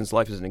Roky Erickson's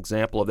life is an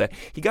example of that.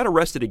 He got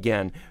arrested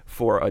again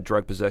for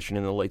drug possession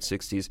in the late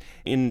 60s.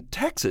 In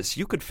Texas,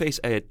 you could face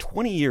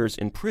 20 years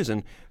in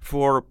prison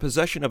for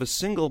possession of a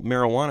single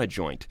marijuana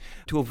joint.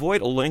 To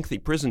avoid a lengthy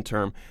prison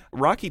term,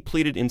 Roky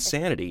pleaded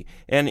insanity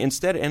and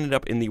instead ended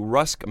up in the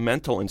Rusk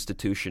Mental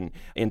Institution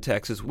in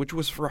Texas, which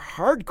was for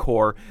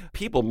hardcore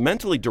people,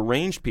 mentally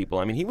deranged people.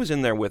 I mean, he was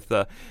in there with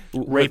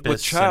rapists,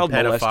 with child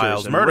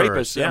molesters, and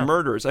rapists and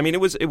murderers. I mean, it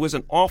was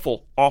an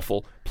awful,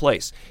 awful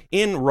place.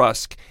 In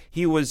Rusk,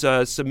 he was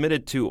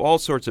submitted to all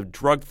sorts of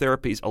drug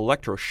therapies,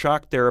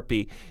 electroshock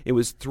therapy. It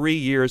was 3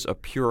 years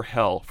of pure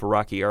hell for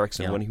Roky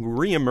Erickson. Yeah. When he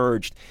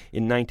reemerged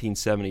in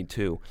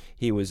 1972,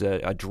 he was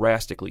a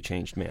drastically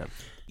changed man.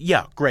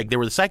 Yeah, Greg, there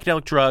were the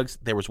psychedelic drugs,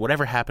 there was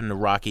whatever happened to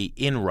Roky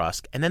in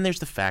Rusk, and then there's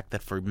the fact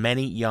that for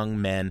many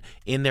young men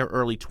in their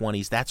early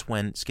 20s, that's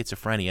when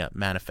schizophrenia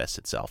manifests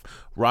itself.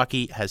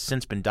 Roky has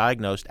since been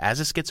diagnosed as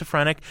a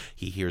schizophrenic.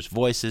 He hears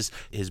voices.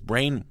 His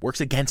brain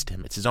works against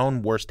him. It's his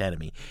own worst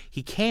enemy.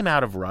 He came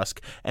out of Rusk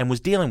and was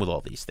dealing with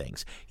all these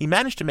things. He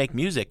managed to make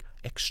music,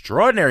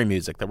 extraordinary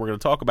music that we're going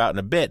to talk about in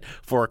a bit,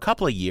 for a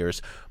couple of years.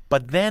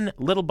 But then,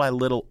 little by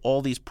little,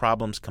 all these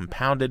problems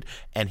compounded,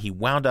 and he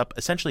wound up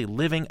essentially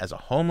living as a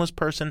homeless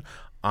person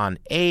on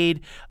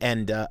aid,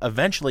 and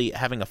eventually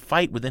having a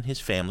fight within his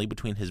family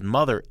between his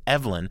mother,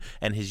 Evelyn,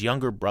 and his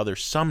younger brother,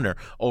 Sumner,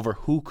 over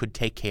who could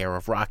take care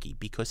of Roky,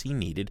 because he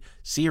needed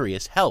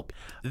serious help.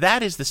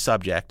 That is the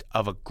subject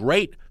of a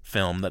great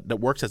film that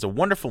works as a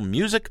wonderful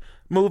music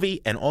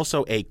movie and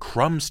also a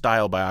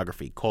Crumb-style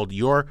biography called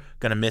You're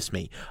Gonna Miss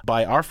Me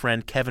by our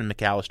friend Keven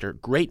McAlester,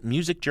 great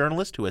music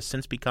journalist who has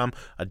since become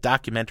a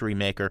documentary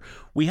maker.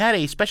 We had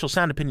a special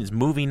Sound Opinions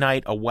movie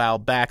night a while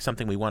back,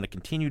 something we want to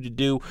continue to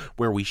do,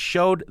 where we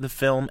showed the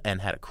film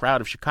and had a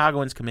crowd of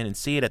Chicagoans come in and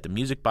see it at the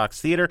Music Box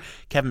Theater.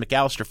 Keven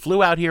McAlester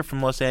flew out here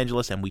from Los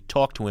Angeles, and we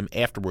talked to him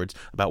afterwards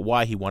about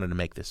why he wanted to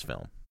make this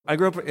film. I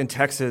grew up in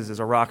Texas as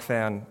a rock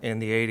fan in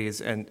the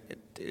 80s, and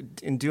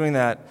in doing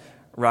that,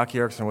 Roky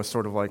Erickson was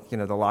sort of like, the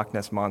Loch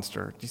Ness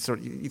Monster.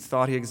 You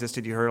thought he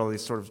existed, you heard all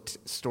these sort of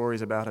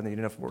stories about him that you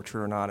didn't know if they were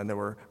true or not, and there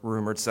were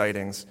rumored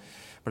sightings.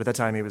 But at that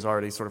time, he was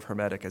already sort of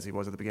hermetic, as he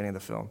was at the beginning of the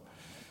film.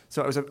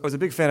 So I was a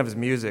big fan of his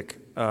music,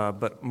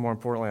 but more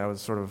importantly, I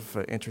was sort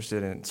of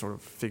interested in sort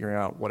of figuring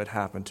out what had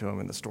happened to him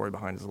and the story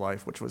behind his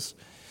life, which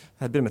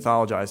had been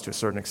mythologized to a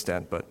certain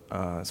extent, but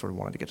I sort of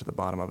wanted to get to the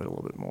bottom of it a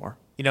little bit more.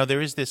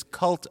 There is this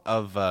cult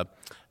of,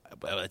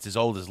 it's as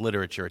old as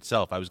literature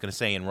itself. I was going to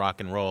say in rock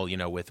and roll,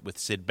 with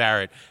Syd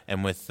Barrett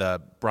and with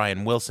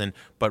Brian Wilson,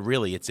 but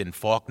really it's in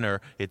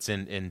Faulkner, it's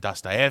in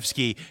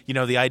Dostoevsky,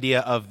 the idea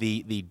of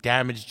the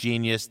damaged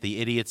genius, the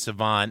idiot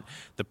savant,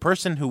 the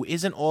person who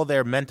isn't all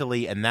there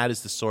mentally, and that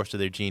is the source of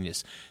their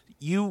genius.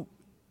 You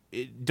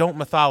don't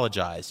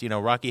mythologize.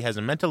 Roky has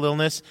a mental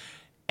illness,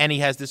 and he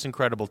has this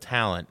incredible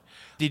talent.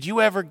 Did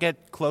you ever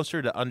get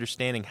closer to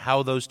understanding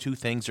how those two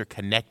things are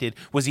connected?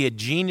 Was he a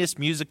genius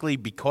musically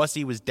because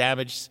he was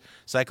damaged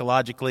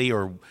psychologically,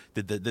 or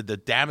did the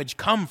damage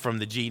come from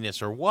the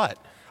genius, or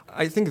what?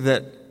 I think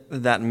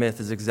that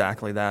myth is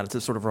exactly that. It's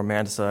a sort of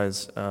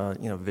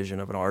romanticized, vision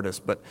of an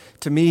artist. But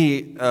to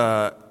me,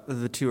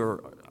 the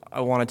two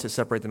I wanted to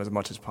separate them as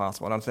much as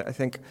possible. And I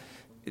think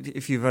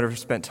if you've ever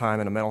spent time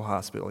in a mental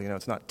hospital,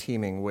 it's not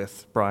teeming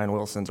with Brian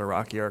Wilsons or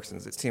Roky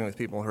Ericksons. It's teeming with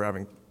people who are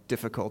having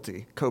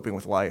difficulty coping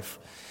with life.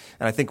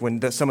 And I think when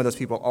some of those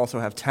people also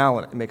have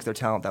talent, it makes their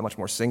talent that much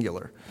more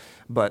singular.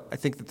 But I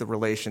think that the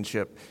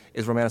relationship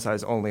is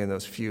romanticized only in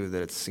those few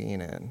that it's seen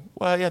in.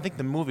 Well, yeah, I think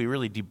the movie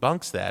really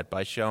debunks that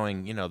by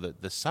showing,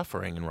 the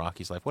suffering in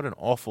Rocky's life. What an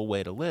awful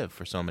way to live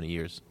for so many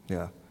years.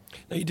 Yeah.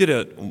 Now, you did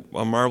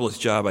a marvelous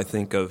job, I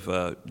think,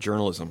 of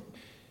journalism.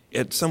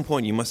 At some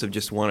point, you must have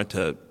just wanted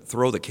to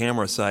throw the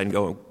camera aside and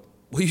go,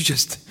 well, you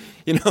just,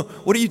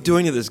 what are you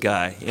doing to this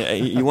guy?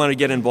 You want to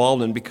get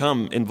involved and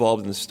become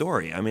involved in the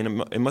story. I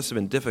mean, it must have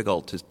been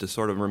difficult to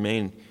sort of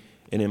remain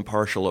an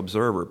impartial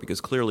observer,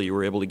 because clearly you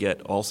were able to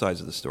get all sides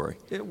of the story.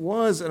 It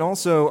was, and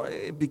also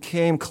it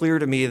became clear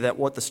to me that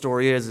what the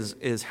story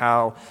is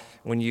how,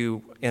 when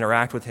you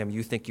interact with him,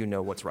 you think you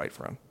know what's right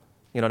for him.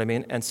 You know what I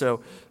mean? And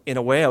so, in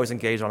a way, I was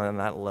engaged on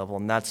that level,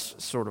 and that's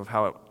sort of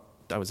how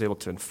I was able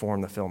to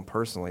inform the film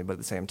personally, but at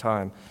the same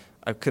time,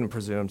 I couldn't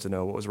presume to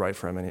know what was right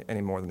for him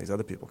any more than these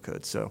other people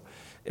could. So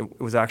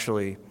it was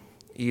actually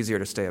easier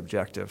to stay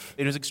objective.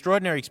 It was an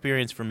extraordinary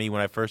experience for me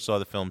when I first saw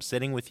the film,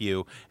 sitting with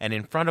you, and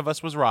in front of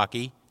us was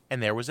Roky,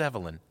 and there was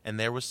Evelyn, and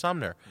there was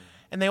Sumner.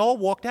 And they all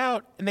walked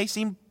out, and they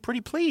seemed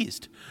pretty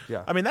pleased.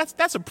 Yeah. I mean,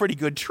 that's a pretty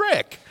good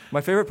trick. My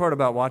favorite part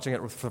about watching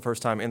it for the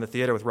first time in the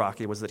theater with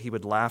Roky was that he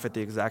would laugh at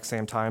the exact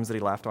same times that he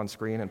laughed on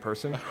screen in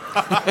person.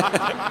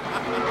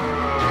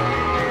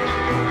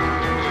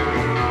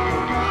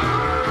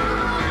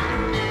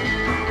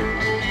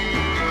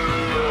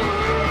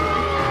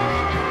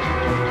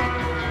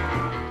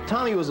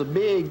 Tommy was a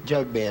big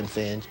jug band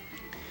fan.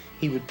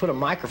 He would put a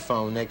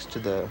microphone next to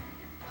the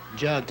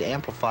jug to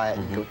amplify it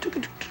and go tuk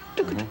tuk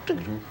tuk tuk tuk.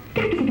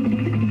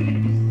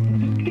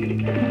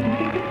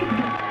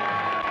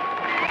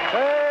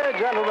 Hey,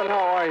 gentlemen, how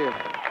are you?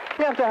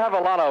 You have to have a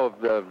lot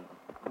of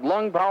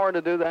lung power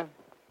to do that?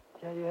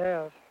 Yeah, you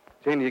have.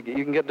 See, you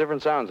can get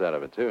different sounds out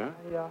of it, too, huh?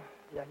 Yeah,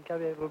 you gotta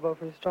be able to blow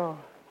pretty strong.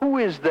 Who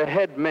is the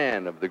head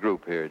man of the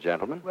group here,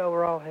 gentlemen? Well,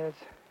 we're all heads.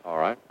 All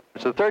right.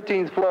 It's the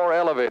 13th floor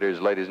elevators,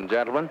 ladies and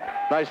gentlemen.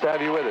 Nice to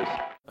have you with us.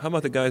 How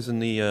about the guys in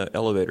the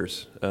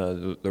elevators,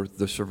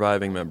 the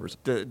surviving members?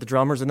 The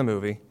drummers in the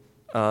movie.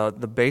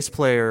 The bass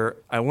player,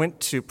 I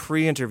went to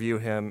pre-interview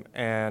him,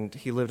 and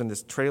he lived in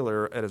this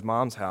trailer at his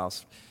mom's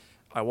house.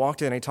 I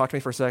walked in, he talked to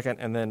me for a second,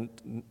 and then,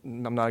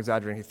 I'm not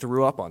exaggerating, he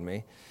threw up on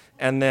me.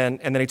 And then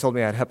he told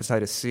me I had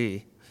hepatitis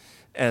C.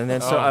 And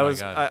then so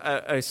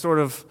I sort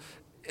of,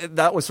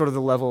 that was sort of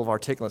the level of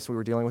articulateness we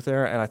were dealing with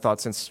there, and I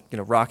thought since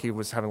Roky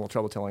was having a little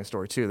trouble telling a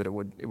story too, that it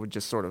would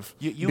just sort of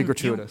be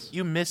gratuitous.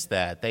 You missed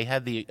that. They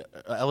had the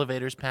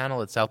elevators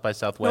panel at South by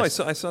Southwest.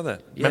 No, I saw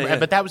that. Yeah.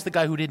 But that was the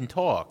guy who didn't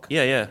talk.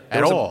 Yeah.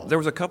 At all. There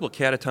was a couple of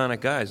catatonic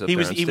guys up there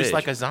on stage. He was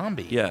like a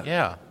zombie.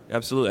 Yeah.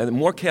 Absolutely, and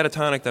more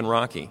catatonic than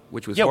Roky,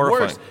 which was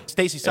horrifying. Worse.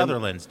 Stacey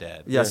Sutherland's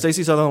dead. Yeah,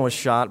 Stacey Sutherland was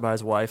shot by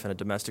his wife in a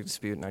domestic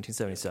dispute in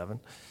 1977.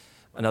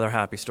 Another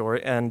happy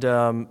story. And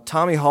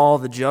Tommy Hall,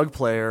 the jug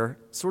player,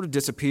 sort of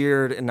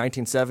disappeared in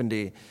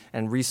 1970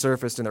 and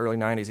resurfaced in the early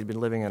 90s. He'd been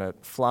living in a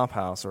flop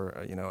house or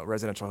a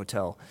residential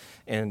hotel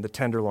in the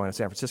Tenderloin of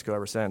San Francisco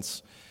ever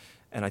since.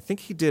 And I think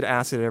he did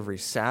acid every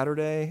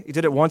Saturday. He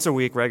did it once a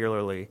week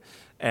regularly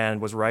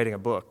and was writing a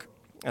book.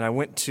 And I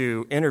went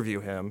to interview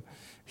him,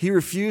 He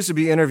refused to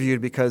be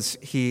interviewed because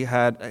he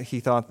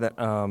thought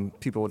that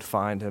people would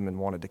find him and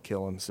wanted to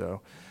kill him.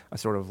 So I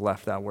sort of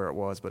left that where it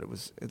was, but it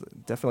was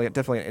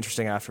definitely an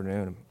interesting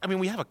afternoon. I mean,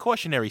 we have a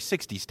cautionary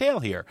 60s tale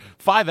here.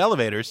 5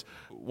 elevators,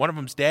 one of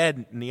them's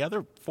dead, and the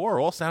other 4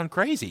 all sound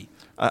crazy.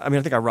 I mean,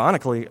 I think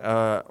ironically,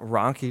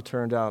 Roky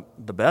turned out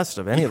the best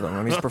of any of them. I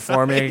mean, he's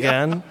performing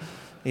again.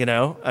 You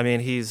know, I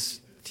mean, he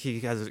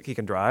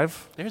can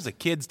drive. There's a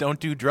kids don't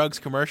do drugs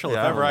commercial if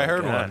ever I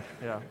heard one.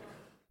 Yeah.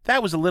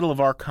 That was a little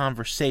of our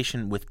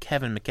conversation with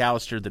Keven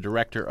McAlester, the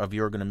director of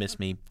You're Gonna Miss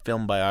Me,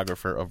 film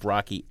biographer of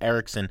Roky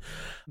Erickson.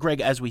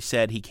 Greg, as we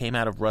said, he came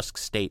out of Rusk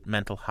State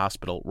Mental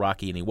Hospital,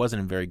 Roky, and he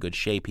wasn't in very good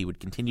shape. He would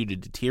continue to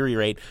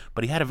deteriorate,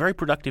 but he had a very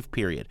productive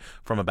period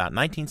from about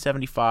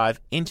 1975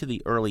 into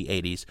the early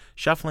 80s,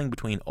 shuffling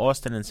between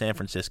Austin and San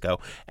Francisco,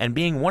 and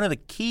being one of the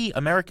key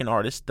American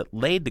artists that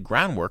laid the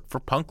groundwork for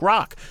punk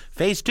rock.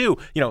 Phase 2,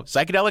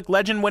 psychedelic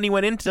legend when he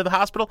went into the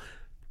hospital,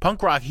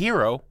 punk rock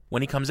hero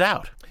when he comes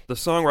out. The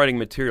songwriting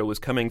material was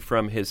coming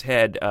from his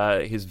head,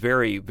 his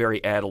very,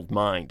 very addled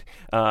mind.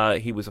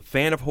 He was a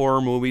fan of horror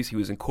movies. He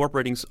was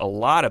incorporating a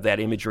lot of that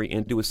imagery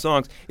into his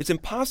songs. It's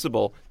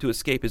impossible to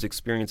escape his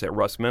experience at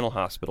Rusk Mental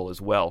Hospital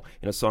as well,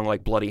 in a song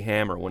like Bloody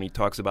Hammer, when he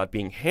talks about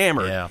being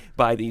hammered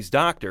by these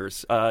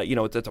doctors.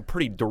 It's a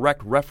pretty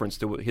direct reference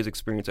to his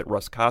experience at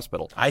Rusk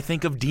Hospital. I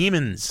think of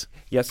demons.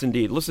 Yes,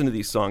 indeed. Listen to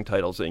these song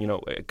titles,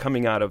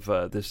 coming out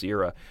of this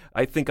era.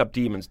 I think up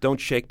demons. Don't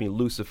shake me,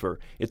 Lucifer.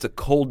 It's a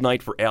cold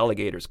night for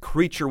alligators.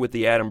 Creature with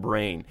the atom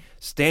brain.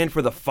 Stand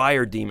for the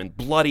fire demon.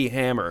 Bloody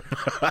Hammer.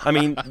 I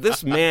mean,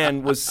 this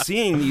man was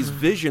seeing these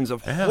visions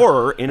of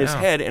horror in his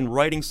head and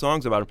writing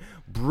songs about them.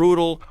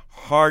 Brutal,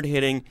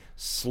 hard-hitting,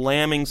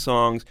 slamming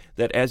songs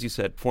that, as you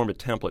said, formed a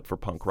template for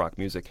punk rock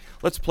music.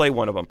 Let's play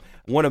one of them.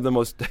 One of the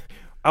most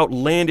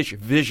outlandish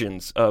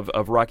visions of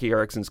Roky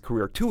Erickson's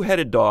career.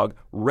 Two-headed dog,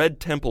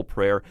 Red Temple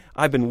Prayer.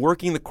 I've been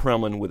working the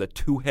Kremlin with a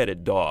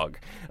two-headed dog.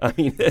 I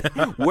mean,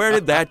 where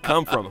did that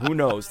come from? Who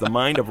knows? The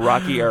mind of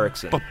Roky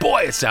Erickson. But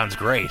boy, it sounds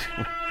great.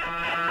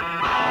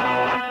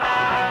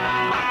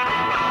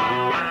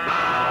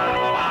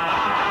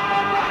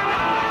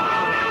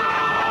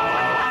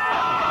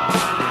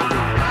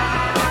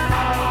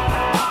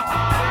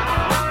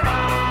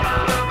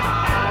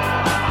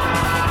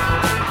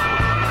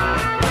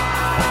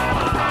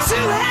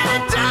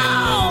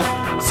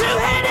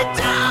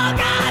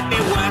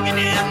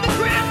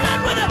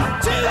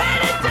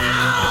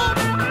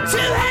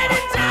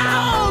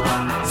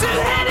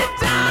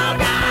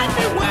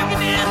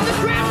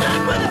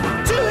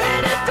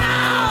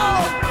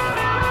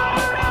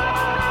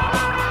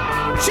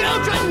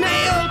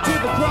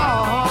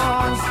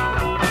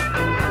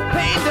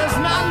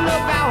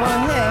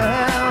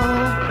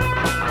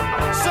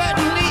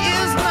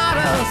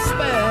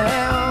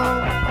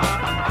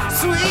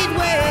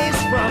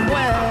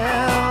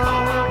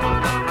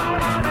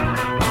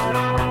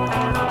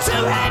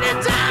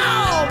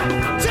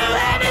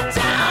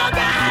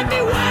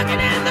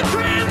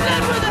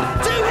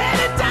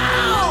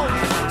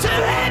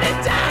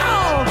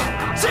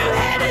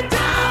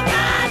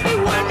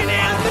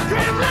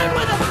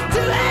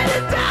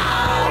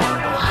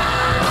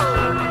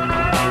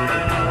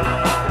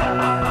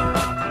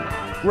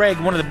 Greg,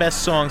 one of the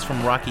best songs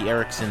from Roky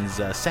Erickson's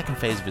second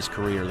phase of his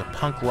career, the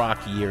punk rock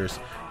years,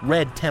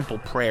 Red Temple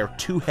Prayer,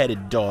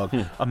 Two-Headed Dog,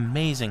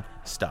 amazing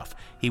stuff.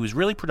 He was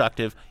really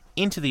productive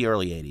into the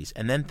early 80s,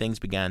 and then things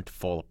began to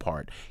fall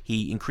apart.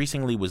 He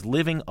increasingly was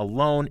living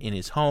alone in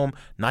his home,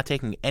 not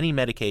taking any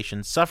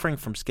medication, suffering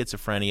from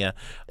schizophrenia,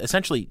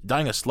 essentially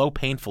dying a slow,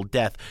 painful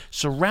death,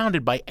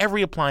 surrounded by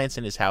every appliance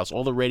in his house,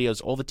 all the radios,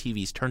 all the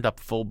TVs turned up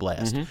full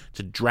blast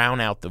to drown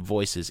out the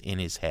voices in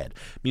his head.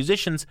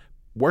 Musicians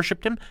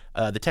worshipped him.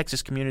 The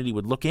Texas community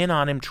would look in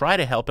on him, try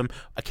to help him,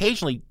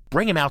 occasionally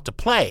bring him out to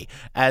play,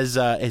 as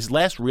his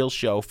last real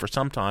show for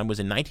some time was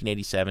in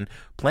 1987,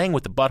 playing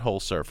with the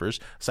Butthole Surfers,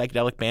 a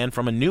psychedelic band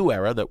from a new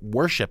era that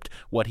worshipped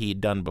what he had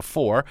done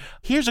before.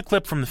 Here's a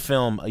clip from the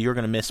film You're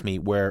Gonna Miss Me,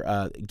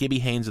 where Gibby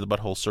Haynes of the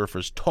Butthole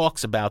Surfers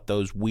talks about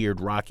those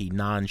weird Roky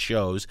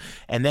non-shows,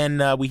 and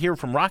then we hear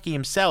from Roky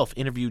himself,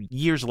 interviewed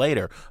years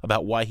later,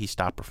 about why he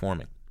stopped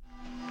performing.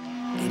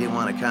 He didn't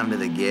want to come to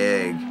the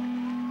gig,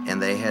 and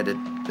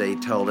they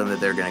told him that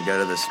they're going to go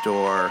to the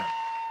store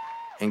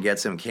and get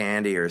some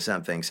candy or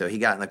something. So he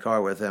got in the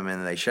car with them,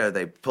 and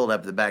they pulled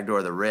up the back door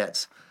of the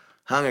Ritz,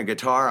 hung a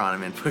guitar on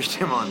him, and pushed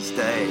him on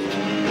stage.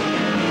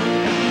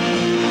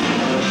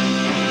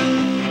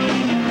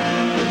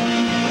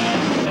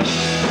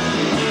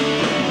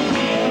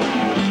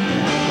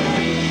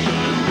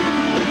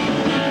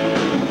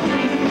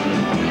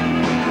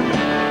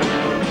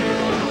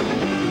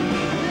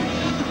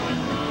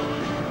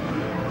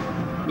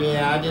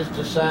 Yeah, I just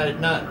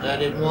decided I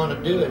didn't want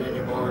to do it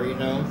anymore, you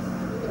know.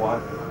 Why?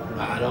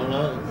 I don't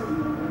know.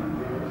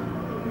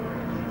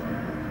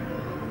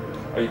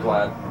 Are you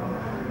glad?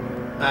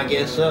 I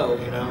guess so,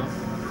 you know.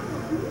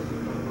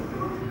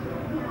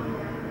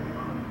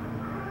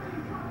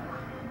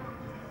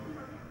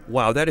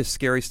 Wow, that is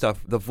scary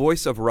stuff. The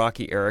voice of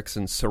Roky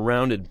Erickson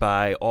surrounded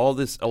by all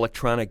this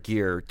electronic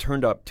gear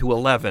turned up to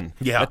 11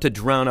 to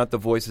drown out the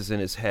voices in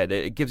his head.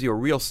 It gives you a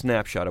real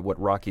snapshot of what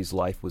Rocky's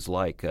life was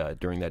like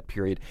during that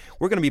period.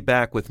 We're going to be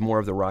back with more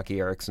of the Roky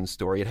Erickson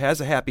story. It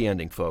has a happy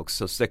ending, folks,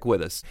 so stick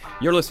with us.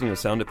 You're listening to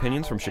Sound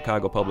Opinions from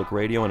Chicago Public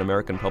Radio and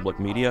American Public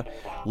Media.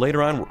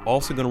 Later on, we're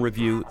also going to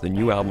review the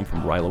new album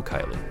from Rilo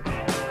Kiley.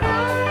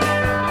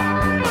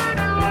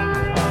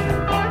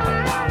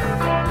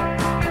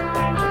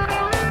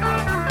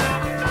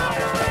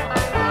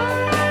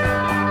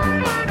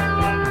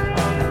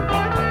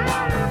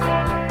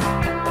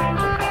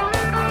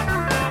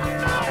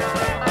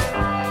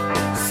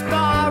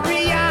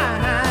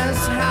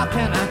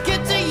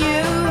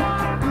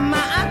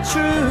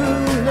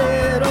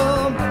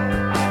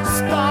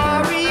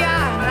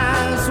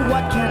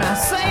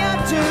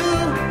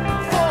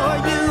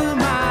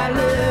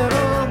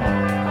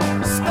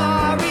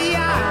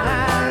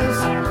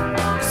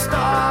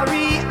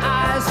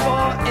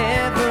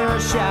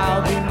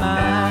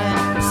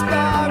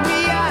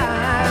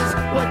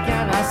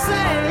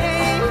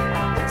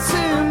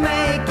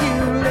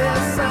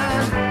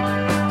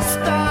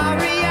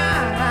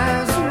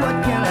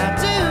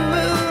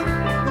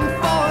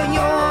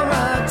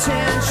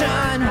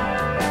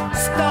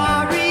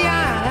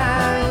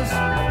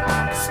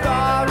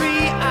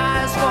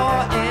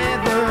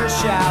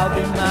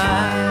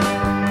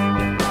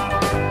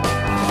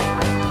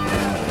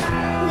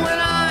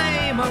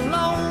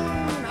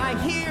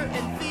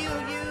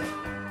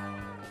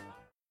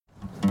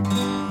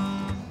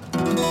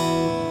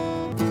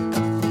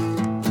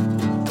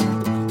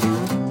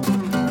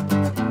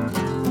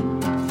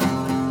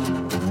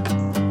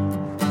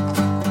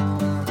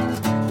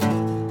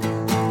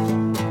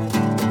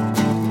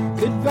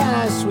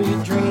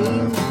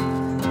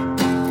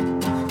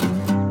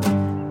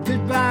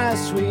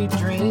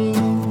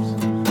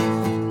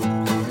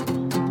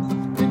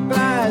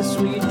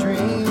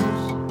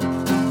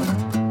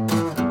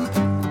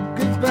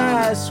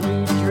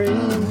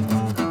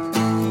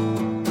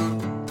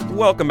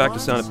 Welcome back to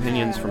Sound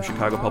Opinions from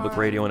Chicago Public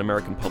Radio and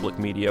American Public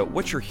Media.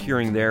 What you're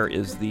hearing there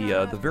is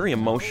the very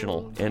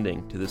emotional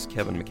ending to this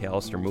Keven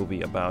McAlester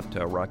movie about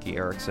Roky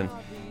Erickson,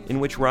 in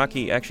which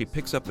Roky actually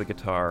picks up the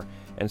guitar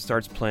and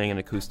starts playing an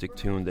acoustic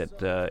tune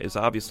that is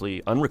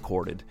obviously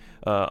unrecorded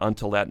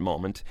until that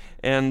moment.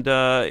 And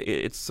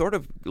it sort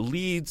of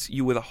leads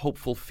you with a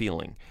hopeful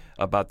feeling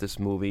about this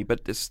movie,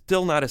 but there's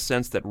still not a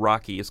sense that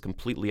Roky is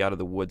completely out of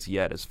the woods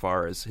yet as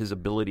far as his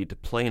ability to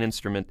play an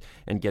instrument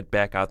and get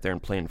back out there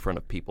and play in front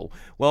of people.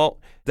 Well,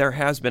 there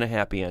has been a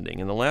happy ending.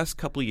 In the last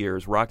couple of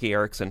years, Roky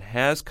Erickson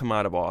has come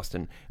out of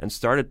Austin and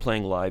started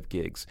playing live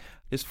gigs.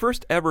 His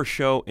first ever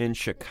show in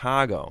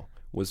Chicago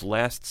was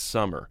last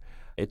summer.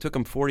 It took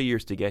him 40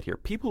 years to get here.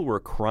 People were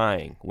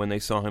crying when they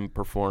saw him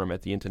perform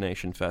at the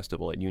Intonation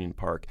Festival at Union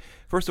Park.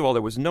 First of all,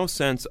 there was no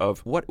sense of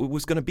what it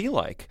was going to be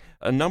like.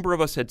 A number of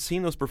us had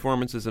seen those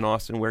performances in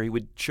Austin where he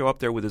would show up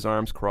there with his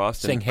arms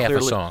crossed sing and half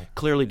a song,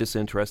 clearly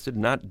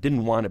disinterested,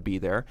 didn't want to be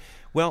there.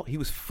 Well, he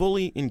was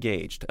fully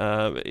engaged.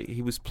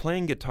 He was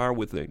playing guitar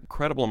with an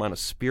incredible amount of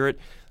spirit.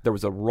 There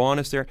was a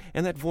rawness there,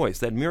 and that voice,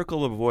 that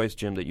miracle of a voice,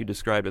 Jim, that you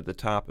described at the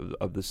top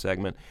of the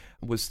segment,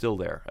 was still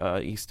there.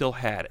 He still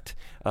had it.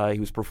 He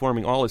was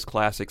performing all his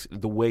classics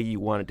the way you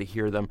wanted to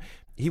hear them.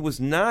 He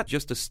was not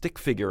just a stick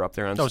figure up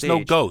there on stage. No,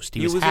 no ghost.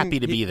 He was happy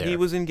to be there. He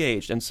was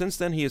engaged. And since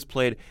then, he has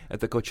played at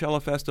the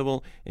Coachella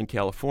Festival in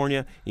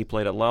California. He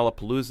played at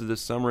Lollapalooza this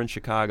summer in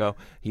Chicago.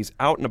 He's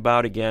out and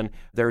about again.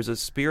 There's a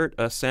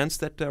sense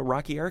that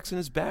Roky Erickson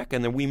is back,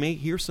 and that we may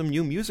hear some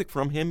new music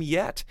from him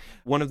yet.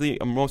 One of the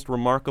most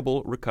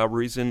remarkable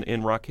recoveries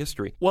in rock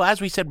history. Well,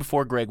 as we said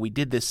before, Greg, we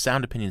did this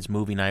Sound Opinions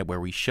movie night where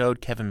we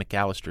showed Keven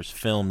McAllister's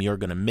film, You're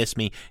Gonna Miss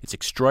Me. It's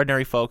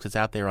extraordinary, folks. It's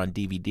out there on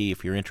DVD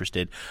if you're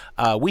interested.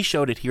 We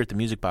showed it here at the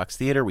Music Box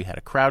Theater. We had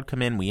a crowd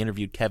come in. We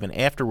interviewed Keven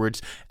afterwards,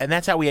 and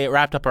that's how we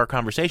wrapped up our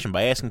conversation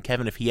by asking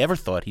Keven if he ever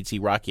thought he'd see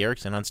Roky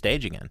Erickson on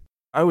stage again.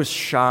 I was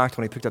shocked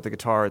when he picked up the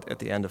guitar at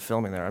the end of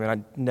filming there. I mean,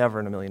 I never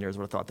in a million years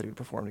would have thought that he would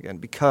perform again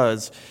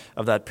because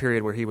of that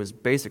period where he was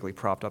basically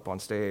propped up on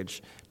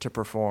stage to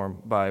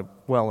perform by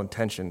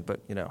well-intentioned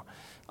but,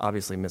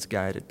 obviously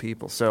misguided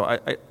people. So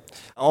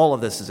all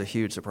of this is a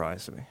huge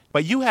surprise to me.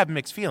 But you have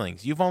mixed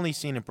feelings. You've only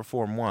seen him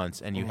perform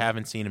once, and you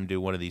haven't seen him do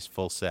one of these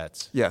full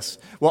sets. Yes.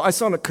 Well, I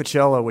saw him at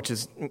Coachella, which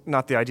is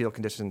not the ideal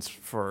conditions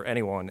for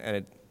anyone,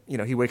 and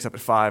he wakes up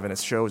at 5 and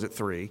his show's at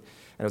 3.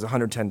 And it was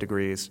 110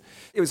 degrees.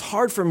 It was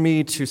hard for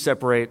me to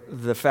separate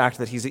the fact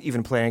that he's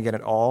even playing again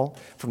at all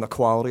from the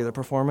quality of the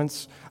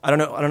performance. I don't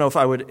know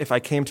if I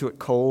came to it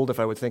cold, if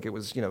I would think it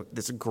was,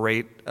 this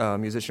great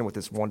musician with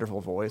this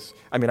wonderful voice.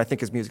 I mean, I think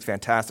his music's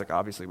fantastic,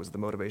 obviously, was the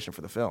motivation for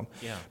the film.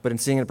 Yeah. But in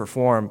seeing him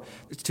perform,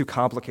 it's too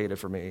complicated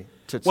for me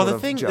to the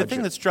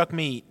thing that struck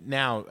me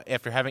now,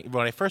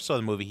 when I first saw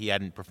the movie, he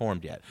hadn't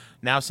performed yet.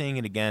 Now seeing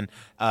it again,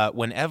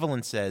 when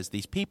Evelyn says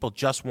these people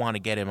just want to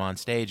get him on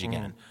stage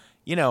again,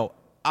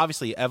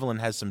 obviously, Evelyn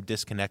has some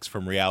disconnects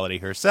from reality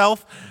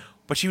herself,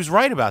 but she was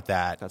right about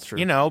that. That's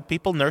true.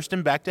 People nursed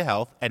him back to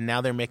health, and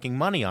now they're making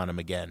money on him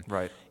again.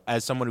 Right.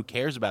 as someone who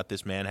cares about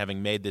this man,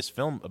 having made this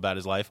film about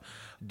his life,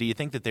 do you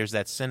think that there's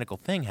that cynical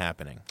thing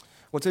happening?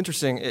 What's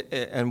interesting,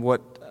 and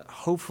what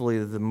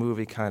hopefully the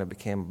movie kind of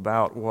became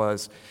about,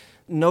 was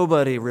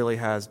nobody really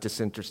has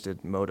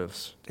disinterested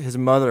motives. His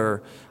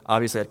mother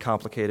obviously had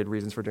complicated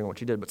reasons for doing what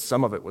she did, but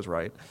some of it was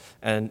right.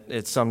 And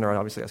Sumner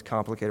obviously has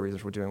complicated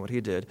reasons for doing what he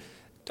did.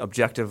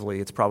 Objectively,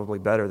 it's probably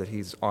better that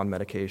he's on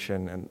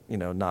medication and,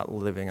 not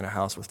living in a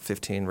house with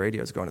 15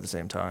 radios going at the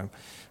same time.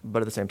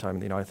 But at the same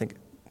time, I think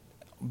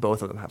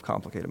both of them have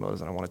complicated motives,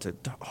 and I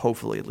wanted to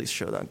hopefully at least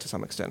show that to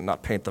some extent and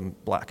not paint them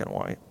black and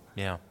white.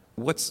 Yeah.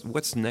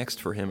 What's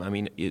next for him? I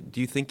mean,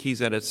 do you think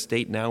he's at a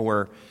state now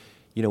where,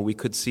 we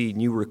could see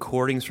new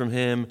recordings from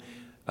him?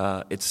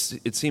 It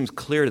seems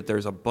clear that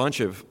there's a bunch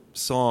of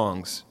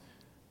songs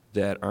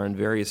that are in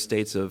various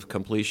states of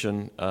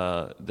completion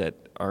that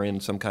are in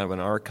some kind of an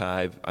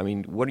archive. I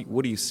mean,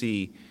 what do you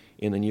see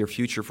in the near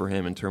future for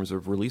him in terms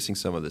of releasing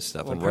some of this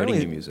stuff and writing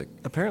new music?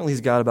 Apparently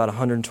he's got about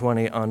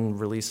 120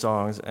 unreleased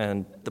songs,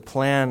 and the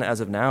plan as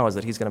of now is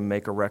that he's going to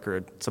make a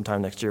record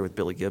sometime next year with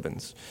Billy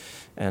Gibbons.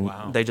 And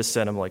They just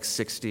sent him like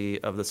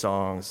 60 of the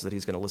songs that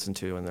he's going to listen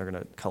to, and they're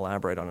going to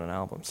collaborate on an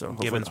album. So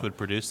Gibbons would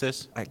produce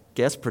this? I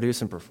guess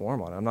produce and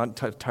perform on it. I'm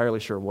not entirely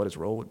sure what his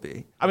role would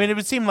be. I mean, it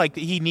would seem like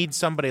he needs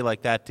somebody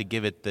like that to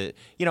give it the,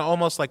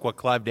 almost like what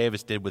Clive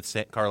Davis did with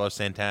Carlos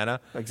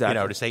Santana.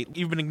 Exactly. To say,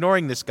 you've been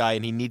ignoring this guy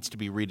and he needs to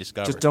be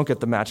rediscovered. Just don't get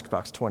the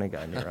Matchbox 20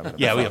 guy near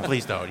him.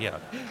 Please don't,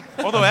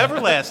 Although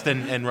Everlast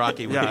and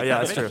Rocky would be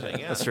that's true.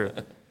 Yeah. That's true.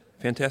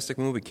 Fantastic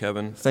movie,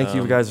 Kevin. Thank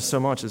you guys so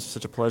much. It's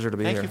such a pleasure to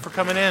be here. Thank you for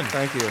coming in.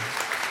 Thank you.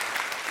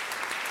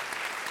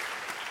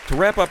 To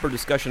wrap up our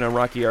discussion on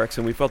Roky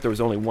Erickson, we felt there was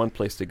only one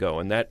place to go,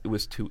 and that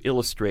was to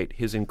illustrate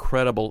his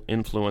incredible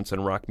influence on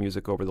rock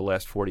music over the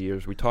last 40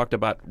 years. We talked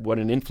about what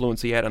an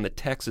influence he had on the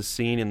Texas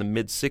scene in the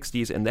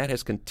mid-'60s, and that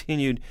has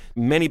continued.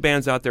 Many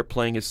bands out there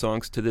playing his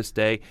songs to this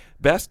day.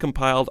 Best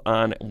compiled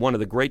on one of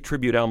the great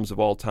tribute albums of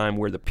all time,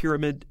 Where the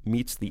Pyramid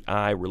Meets the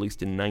Eye,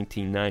 released in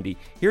 1990.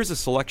 Here's a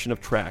selection of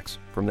tracks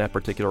from that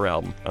particular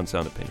album on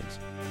Sound Opinions.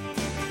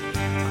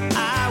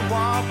 I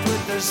walk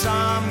with the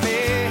zombie.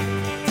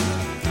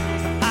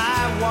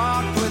 I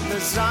walked with the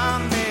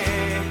zombie.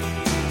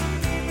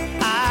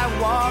 I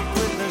walked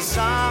with the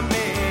zombie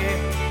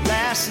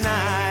last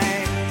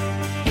night.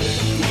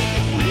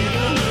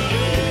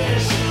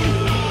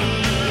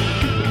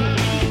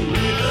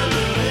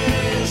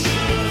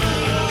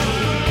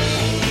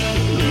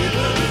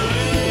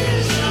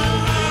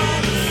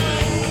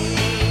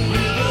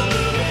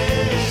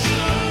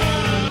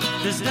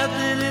 There's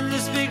nothing in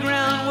this big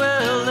round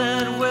world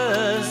that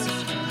was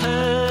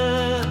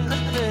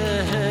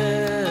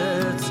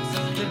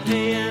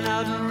paying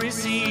out and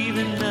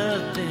receiving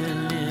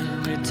nothing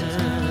in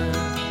return.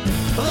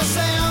 The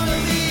sound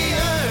of the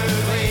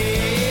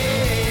earthquake,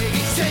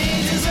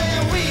 exchanges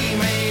that we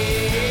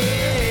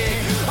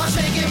make. I'm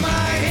shaking my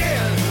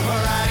head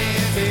right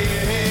in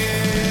here.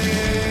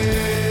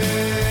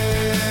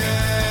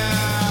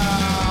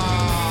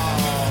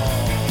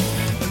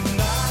 And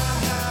I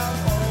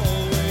have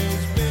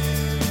always been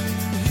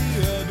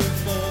here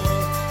before.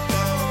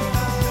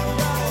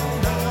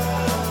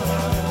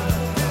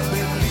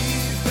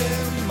 Believe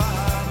in my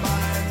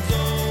mind's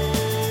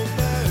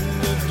open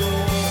the door.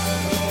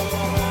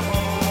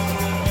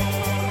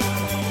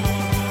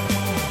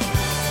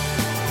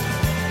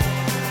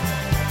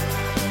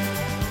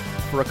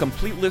 For a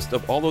complete list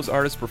of all those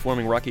artists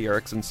performing Roky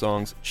Erickson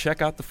songs, check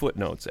out the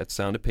footnotes at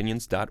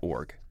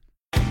soundopinions.org.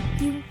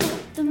 You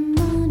got the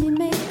money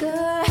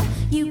maker.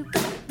 You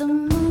got the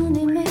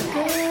money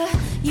maker.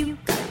 You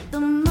got the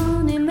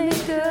money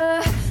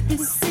maker.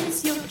 This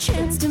is your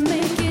chance to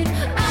make it.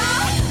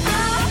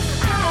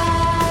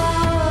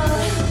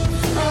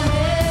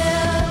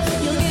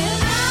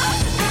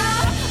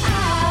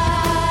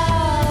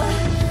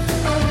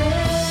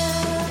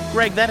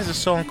 Greg, that is a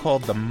song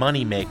called The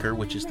Moneymaker,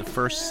 which is the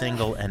first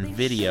single and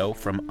video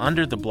from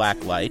Under the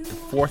Black Light, the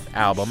fourth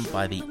album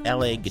by the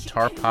LA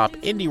guitar pop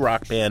indie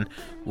rock band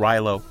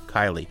Rilo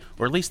Kiley.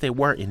 Or at least they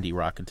were indie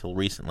rock until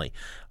recently.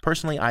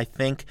 Personally, I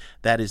think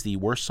that is the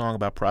worst song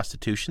about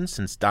prostitution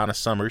since Donna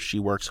Summer's She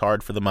Works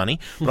Hard for the Money.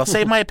 But I'll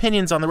save my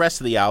opinions on the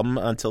rest of the album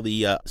until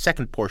the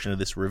second portion of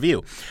this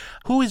review.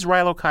 Who is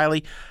Rilo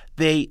Kiley?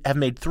 They have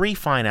made 3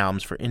 fine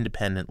albums for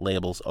independent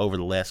labels over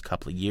the last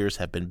couple of years,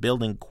 have been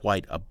building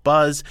quite a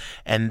buzz,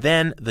 and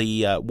then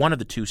the one of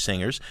the 2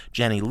 singers,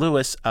 Jenny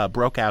Lewis,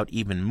 broke out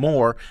even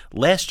more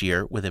last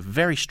year with a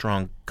very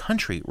strong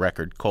country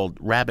record called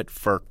Rabbit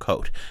Fur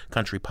Coat,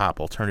 country pop,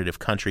 alternative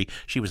country.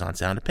 She was on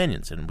Sound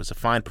Opinions, and it was a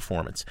fine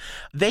performance.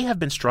 They have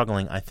been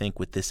struggling, I think,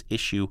 with this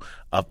issue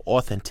of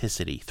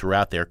authenticity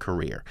throughout their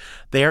career.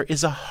 There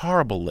is a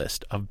horrible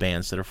list of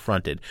bands that are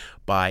fronted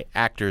by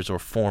actors or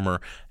former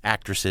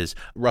actresses was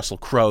Russell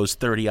Crowe's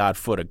 30-odd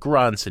Foot of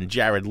Grunts and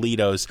Jared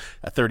Leto's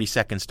 30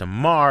 Seconds to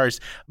Mars.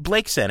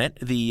 Blake Sennett,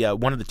 the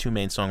one of the two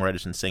main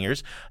songwriters and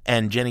singers,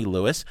 and Jenny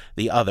Lewis,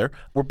 the other,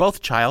 were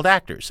both child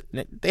actors.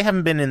 They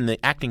haven't been in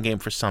the acting game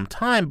for some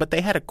time, but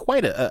they had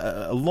quite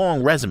a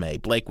long resume.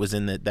 Blake was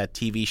in that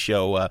TV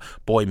show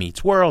Boy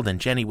Meets World, and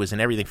Jenny was in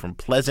everything from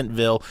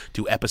Pleasantville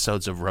to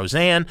episodes of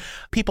Roseanne.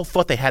 People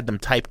thought they had them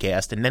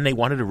typecast, and then they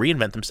wanted to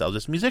reinvent themselves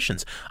as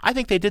musicians. I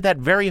think they did that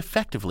very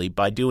effectively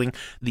by doing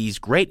these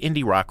great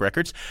indie rock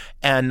records,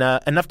 and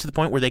enough to the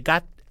point where they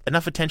got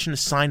enough attention to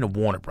sign to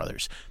Warner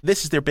Brothers.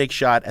 This is their big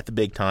shot at the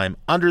big time,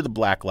 Under the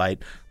Black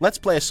Light. Let's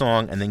play a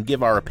song and then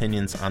give our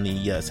opinions on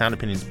the Sound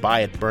Opinions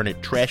Buy It, Burn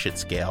It, Trash It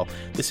scale.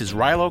 This is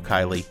Rilo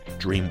Kiley,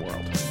 Dream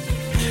World.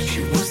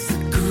 She was the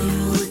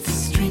girl with the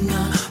string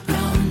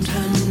around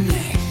her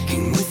neck,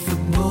 and with the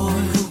boy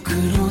who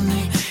could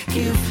only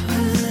give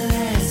her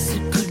less.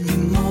 It could be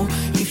more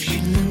if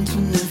she learned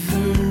to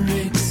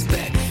never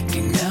expect.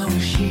 And now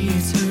she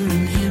is her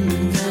and him,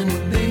 and then a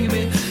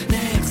baby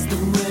next. The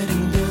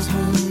wedding bells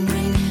won't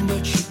ring,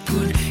 but she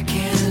could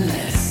care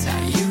less how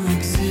you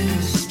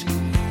exist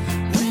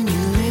when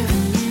you're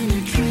living in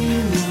a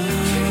dream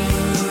world.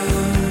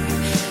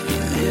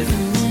 You're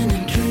living in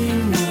a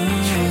dream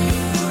world.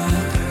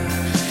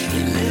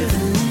 You're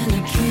living in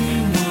a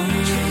dream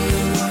world.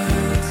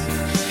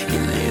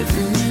 You're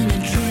living in a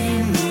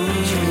dream world.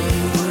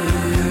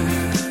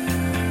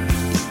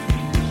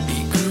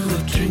 He grew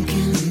up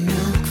drinking the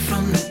milk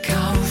from the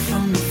cow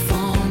from the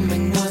farm,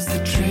 and was the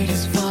trade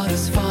his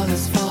father's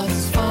father's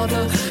father's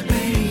father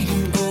made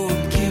him go,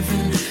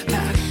 giving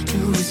back to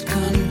his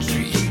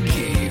country. He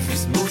gave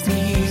his both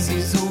knees,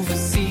 he's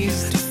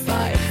overseas to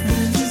fight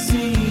the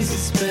disease.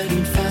 It's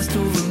spreading fast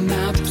over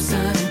maps,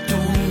 and it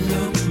don't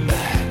look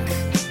back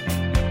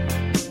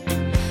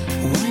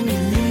when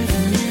you're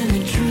living in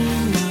a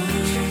dream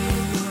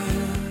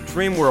world.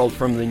 Dream World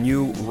from the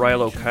new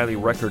Rilo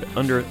Kiley record,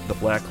 Under the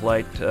Black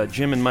Light.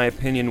 Jim, in my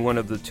opinion, one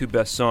of the two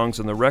best songs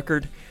on the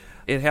record.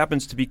 It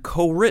happens to be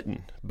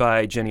co-written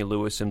by Jenny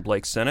Lewis and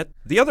Blake Sennett.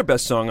 The other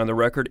best song on the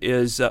record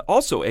is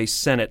also a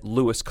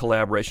Sennett-Lewis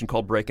collaboration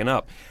called Breaking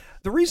Up.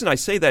 The reason I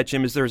say that,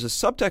 Jim, is there's a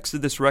subtext to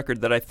this record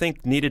that I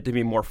think needed to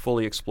be more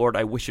fully explored.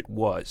 I wish it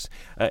was.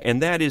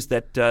 And that is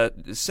that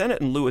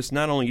Sennett and Lewis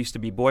not only used to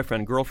be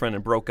boyfriend and girlfriend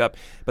and broke up,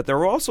 but there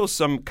were also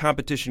some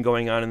competition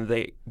going on, and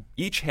they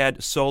each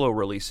had solo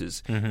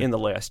releases in the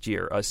last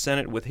year.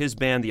 Sennett with his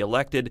band, The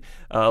Elected,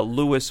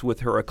 Lewis with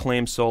her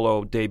acclaimed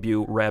solo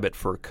debut, Rabbit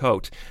Fur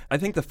Coat. I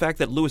think the fact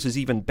that Lewis is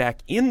even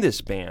back in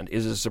this band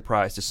is a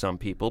surprise to some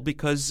people,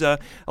 because a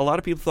lot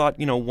of people thought,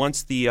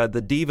 once the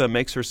diva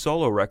makes her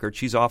solo record,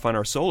 she's off on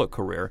her solo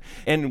career,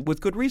 and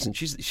with good reason.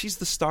 She's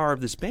the star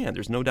of this band.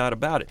 There's no doubt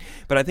about it.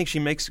 But I think she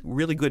makes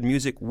really good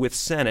music with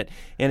Sennett,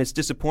 and it's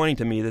disappointing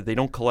to me that they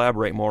don't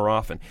collaborate more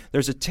often.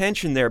 There's a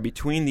tension there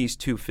between these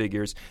two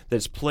figures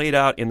that's played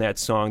out in that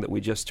song that we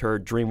just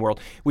heard, Dream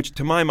World, which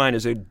to my mind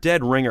is a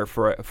dead ringer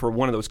for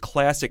one of those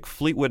classic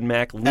Fleetwood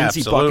Mac,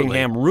 Lindsey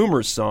Buckingham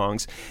Rumors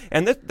songs.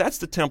 And that's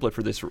the template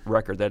for this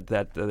record,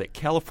 that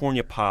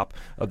California pop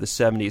of the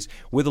 70s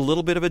with a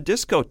little bit of a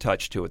disco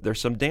touch to it. There's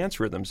some dance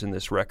rhythms in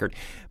this record.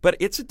 But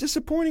it's a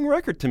disappointing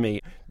record to me.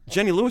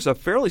 Jenny Lewis, a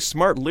fairly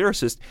smart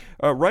lyricist,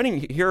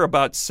 writing here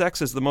about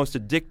sex as the most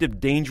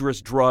addictive,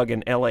 dangerous drug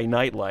in L.A.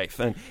 nightlife,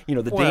 and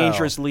the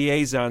dangerous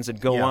liaisons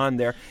that go on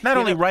there. Not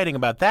only writing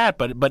about that,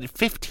 but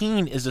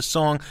 15 is a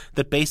song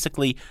that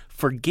basically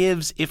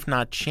forgives, if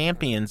not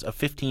champions, a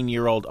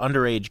 15-year-old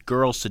underage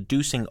girl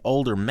seducing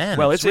older men.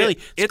 Well, it's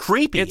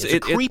creepy. It's a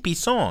creepy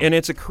song. And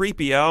it's a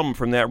creepy album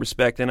from that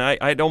respect, and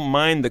I don't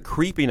mind the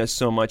creepiness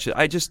so much.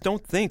 I just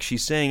don't think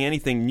she's saying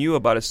anything new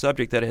about a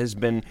subject that has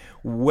been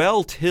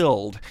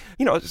well-tilled.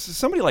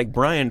 Somebody like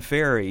Brian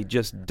Ferry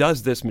just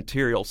does this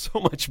material so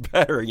much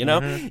better, And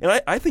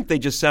I think they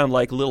just sound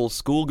like little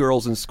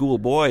schoolgirls and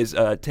schoolboys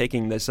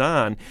taking this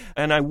on.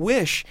 And I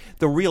wish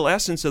the real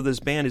essence of this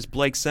band is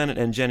Blake Sennett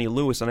and Jenny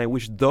Lewis, and I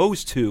wish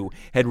those two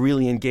had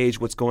really engaged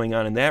what's going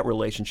on in that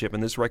relationship,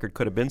 and this record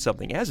could have been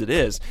something. As it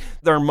is,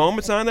 there are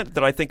moments on it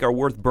that I think are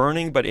worth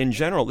burning, but in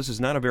general, this is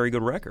not a very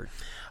good record.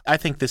 I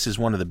think this is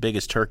one of the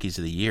biggest turkeys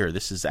of the year.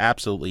 This is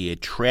absolutely a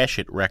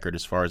trash-it record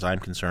as far as I'm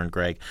concerned,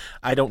 Greg.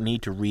 I don't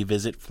need to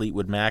revisit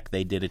Fleetwood Mac.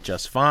 They did it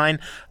just fine.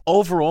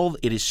 Overall,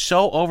 it is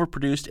so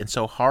overproduced and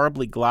so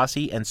horribly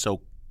glossy and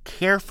so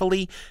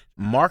carefully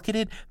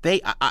marketed.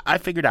 I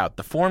figured out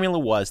the formula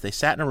was they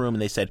sat in a room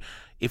and they said,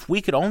 if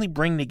we could only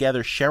bring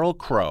together Sheryl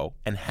Crow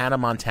and Hannah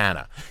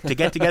Montana to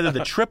get together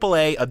the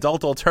AAA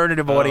adult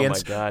alternative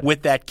audience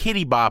with that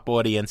kiddie bop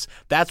audience,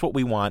 that's what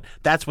we want.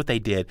 That's what they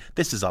did.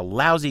 This is a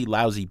lousy,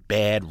 lousy,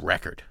 bad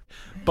record.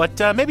 But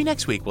maybe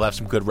next week we'll have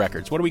some good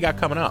records. What do we got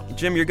coming up?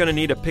 Jim, you're going to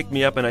need a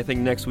pick-me-up, and I think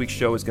next week's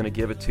show is going to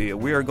give it to you.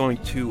 We are going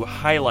to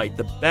highlight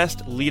the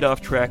best lead-off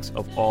tracks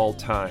of all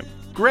time.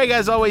 Greg,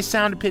 as always,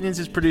 Sound Opinions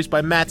is produced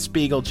by Matt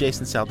Spiegel,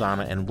 Jason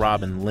Saldana, and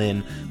Robin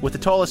Lynn, with the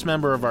tallest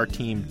member of our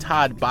team,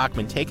 Todd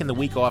Bachman, taking the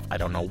week off. I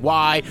don't know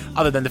why,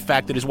 other than the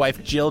fact that his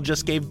wife Jill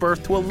just gave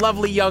birth to a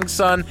lovely young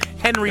son,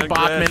 Henry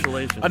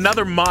Bachman.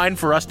 Another mind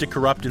for us to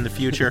corrupt in the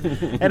future.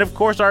 And of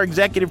course, our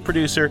executive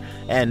producer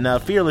and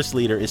fearless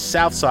leader is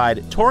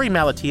Southside, Tori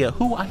Malatia,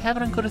 who I have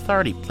it on good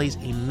authority plays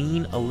a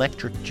mean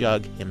electric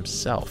jug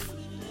himself.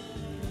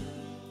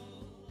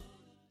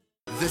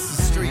 This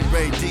is street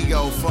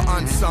radio for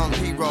unsung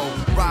hero,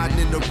 riding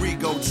in the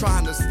Rego,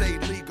 trying to stay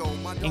legal.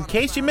 In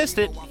case you missed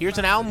it, here's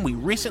an album we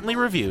recently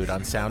reviewed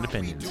on Sound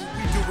Opinions. We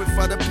do it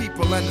for the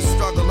people and the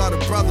struggle of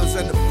the brothers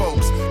and the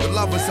folks, the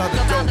lovers of the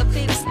dope.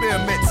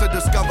 Experiment to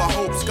discover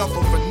hope,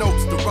 scuffle for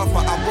notes. The rougher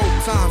I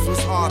wrote, times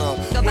was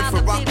harder. Went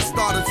from rock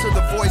starter to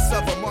the voice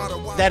of a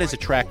martyr. That is a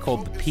track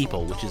called The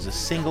People, which is a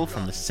single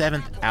from the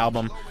 7th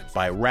album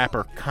by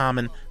rapper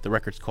Common. The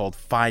record's called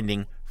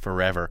Finding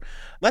Forever.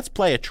 Let's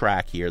play a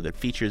track here that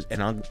features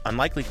an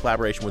unlikely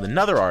collaboration with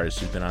another artist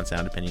who's been on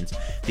Sound Opinions,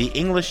 the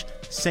English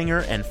singer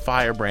and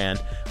firebrand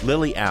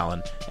Lily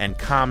Allen, and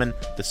Common.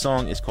 The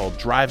song is called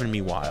Driving Me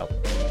Wild.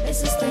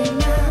 It's this thing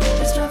now,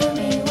 it's driving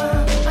me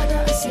wild. I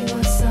gotta see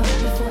what's up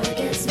before it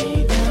gets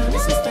me down.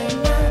 It's this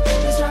thing now,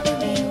 it's driving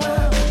me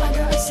wild. I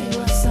gotta see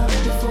what's up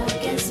before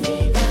it gets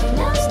me down.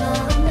 Love's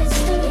not a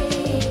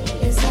mystery,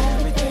 it's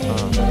everything.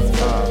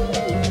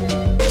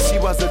 She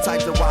was the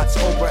type to watch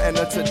Oprah and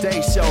the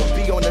Today Show,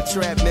 be on the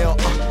treadmill,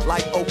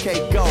 like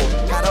okay go.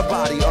 Had a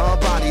body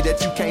that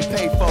you can't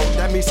pay for.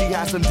 That means she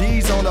had some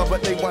D's on her,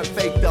 but they weren't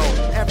fake though.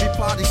 Every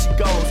party she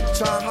goes,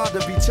 trying hard to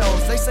be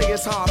chose. They say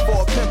it's hard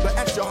for a pimp, but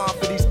extra hard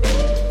for these.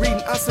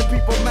 Reading us and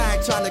people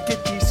mad, trying to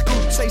get these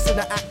scoops. Chasing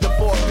the actor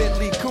for a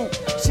Bentley coupe.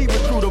 She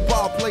recruited a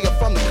ball player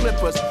from the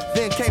Clippers.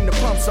 Then came the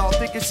pumps off,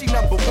 thinking she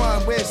number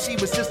one, where she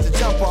was just a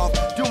jump off.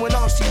 Doing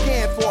all she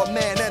can for a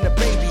man and a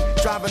baby.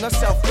 Driving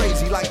herself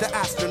crazy like the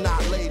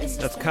astronaut lady.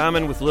 That's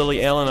Common with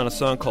Lily Allen on a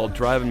song called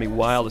Driving Me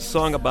Wild, a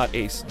song about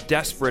a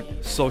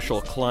desperate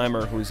social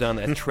climber who's on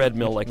that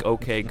treadmill like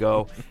OK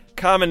Go.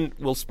 Common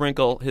will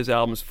sprinkle his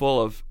albums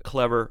full of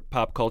clever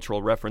pop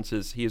cultural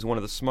references. He is one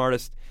of the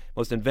smartest,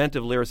 most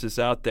inventive lyricists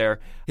out there.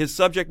 His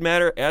subject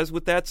matter, as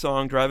with that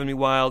song, Driving Me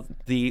Wild,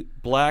 the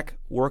black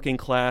working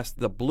class,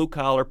 the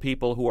blue-collar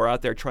people who are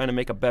out there trying to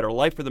make a better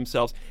life for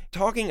themselves,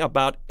 talking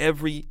about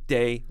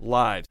everyday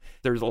lives.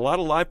 There's a lot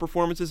of live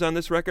performances on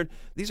this record.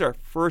 These are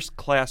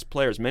first-class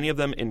players, many of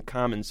them in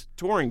Common's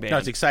touring band. No,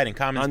 it's exciting.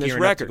 Common's gearing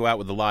record up to go out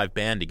with a live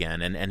band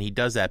again, and he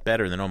does that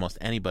better than almost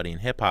anybody in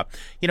hip-hop.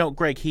 You know,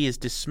 Greg, he is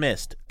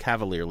dismissed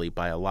cavalierly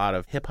by a lot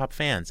of hip-hop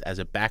fans as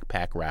a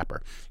backpack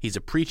rapper. He's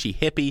a preachy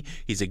hippie.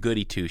 He's a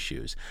goody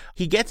two-shoes.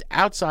 He gets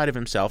outside of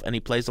himself, and he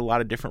plays a lot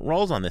of different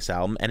roles on this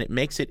album, and it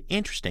makes it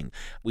interesting.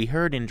 We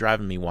heard in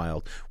Driving Me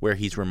Wild where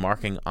he's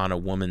remarking on a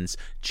woman's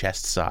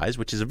chest size,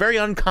 which is a very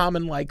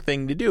uncommon-like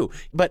thing to do.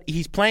 But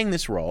he's playing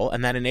this role,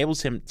 and that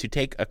enables him to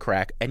take a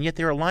crack, and yet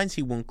there are lines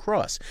he won't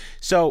cross.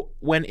 So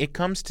when it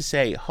comes to,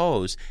 say,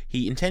 hose,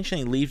 he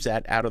intentionally leaves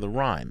that out of the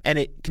rhyme. And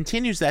it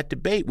continues that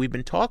debate we've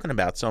been talking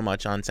about so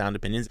much on Sound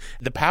Opinions,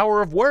 the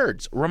power of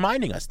words,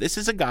 reminding us this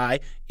is a guy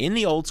in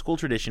the old school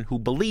tradition who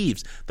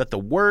believes that the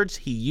words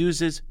he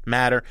uses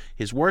matter.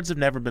 His words have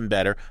never been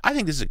better. I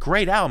think this is a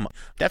great album.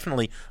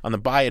 Definitely on the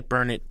buy it,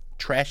 burn it,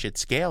 trash it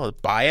scale, a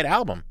buy it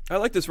album. I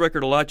like this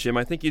record a lot, Jim.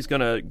 I think he's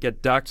going to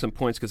get docked some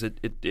points because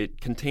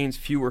it contains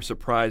fewer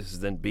surprises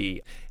than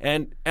B.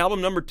 And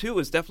album number 2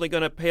 is definitely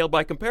going to pale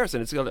by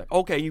comparison. It's going to,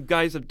 okay, you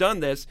guys have done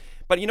this,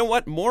 but you know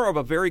what? More of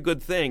a very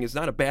good thing is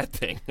not a bad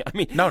thing. I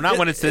mean, no, not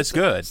when it's this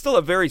good. It's still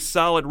a very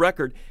solid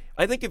record.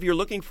 I think if you're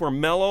looking for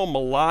mellow,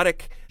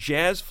 melodic,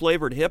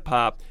 jazz-flavored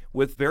hip-hop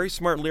with very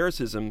smart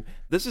lyricism,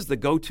 this is the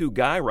go-to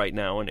guy right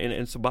now, and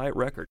it's a buy it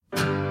record.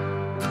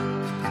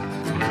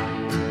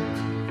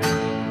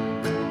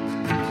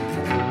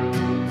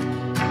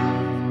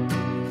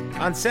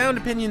 On Sound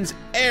Opinions,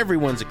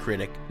 everyone's a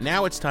critic.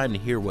 Now it's time to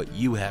hear what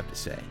you have to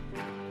say.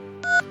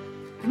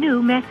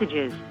 New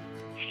messages.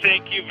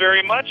 Thank you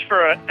very much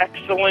for an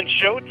excellent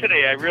show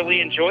today. I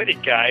really enjoyed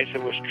it, guys.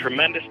 It was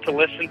tremendous to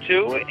listen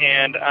to,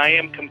 and I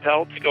am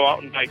compelled to go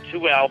out and buy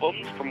 2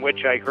 albums from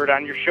which I heard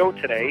on your show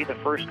today. The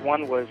first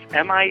one was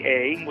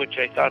MIA, which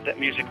I thought that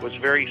music was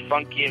very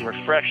funky and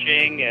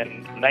refreshing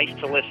and nice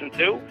to listen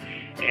to.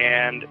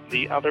 And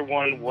the other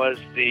one was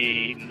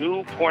the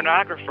New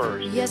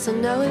Pornographers. Yes, I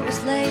know it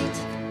was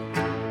late.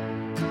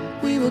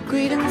 We were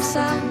greeting the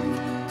sun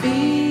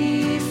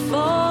before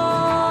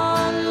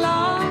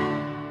long.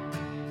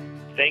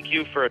 Thank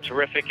you for a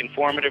terrific,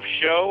 informative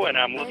show, and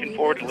I'm looking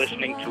forward to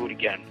listening to it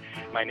again.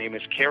 My name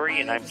is Carrie,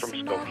 and I'm from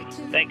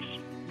Skokie. Thanks.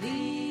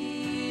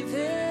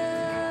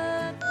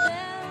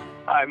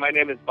 Hi, my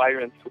name is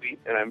Byron Sweet,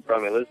 and I'm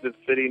from Elizabeth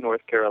City,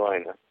 North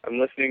Carolina. I'm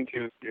listening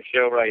to your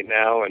show right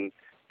now, and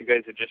you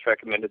guys have just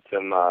recommended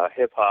some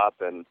hip-hop,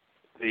 and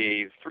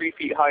the 3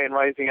 Feet High and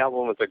Rising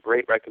album was a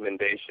great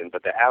recommendation,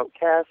 but the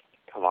Outkast,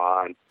 come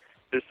on.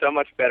 There's so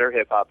much better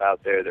hip-hop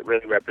out there that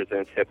really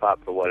represents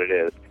hip-hop for what it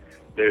is.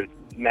 There's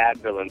Mad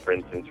Villain, for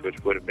instance,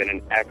 which would have been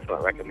an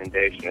excellent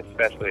recommendation,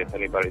 especially if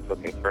anybody's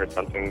looking for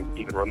something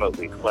even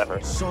remotely clever.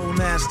 So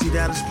nasty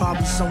that it's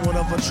probably somewhat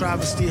of a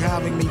travesty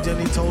having me.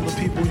 Then he told the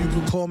people, you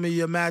can call me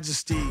your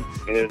majesty.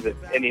 And there's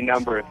any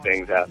number of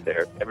things out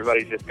there.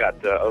 Everybody's just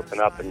got to open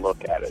up and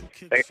look at it.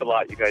 Thanks a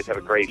lot. You guys have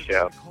a great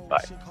show.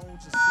 Bye.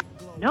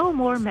 No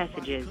more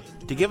messages.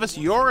 To give us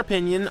your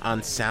opinion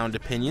on Sound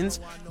Opinions,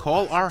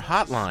 call our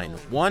hotline,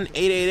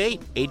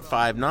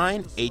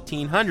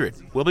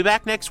 1-888-859-1800. We'll be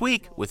back next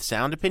week with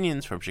Sound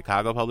Opinions from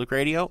Chicago Public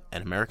Radio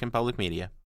and American Public Media.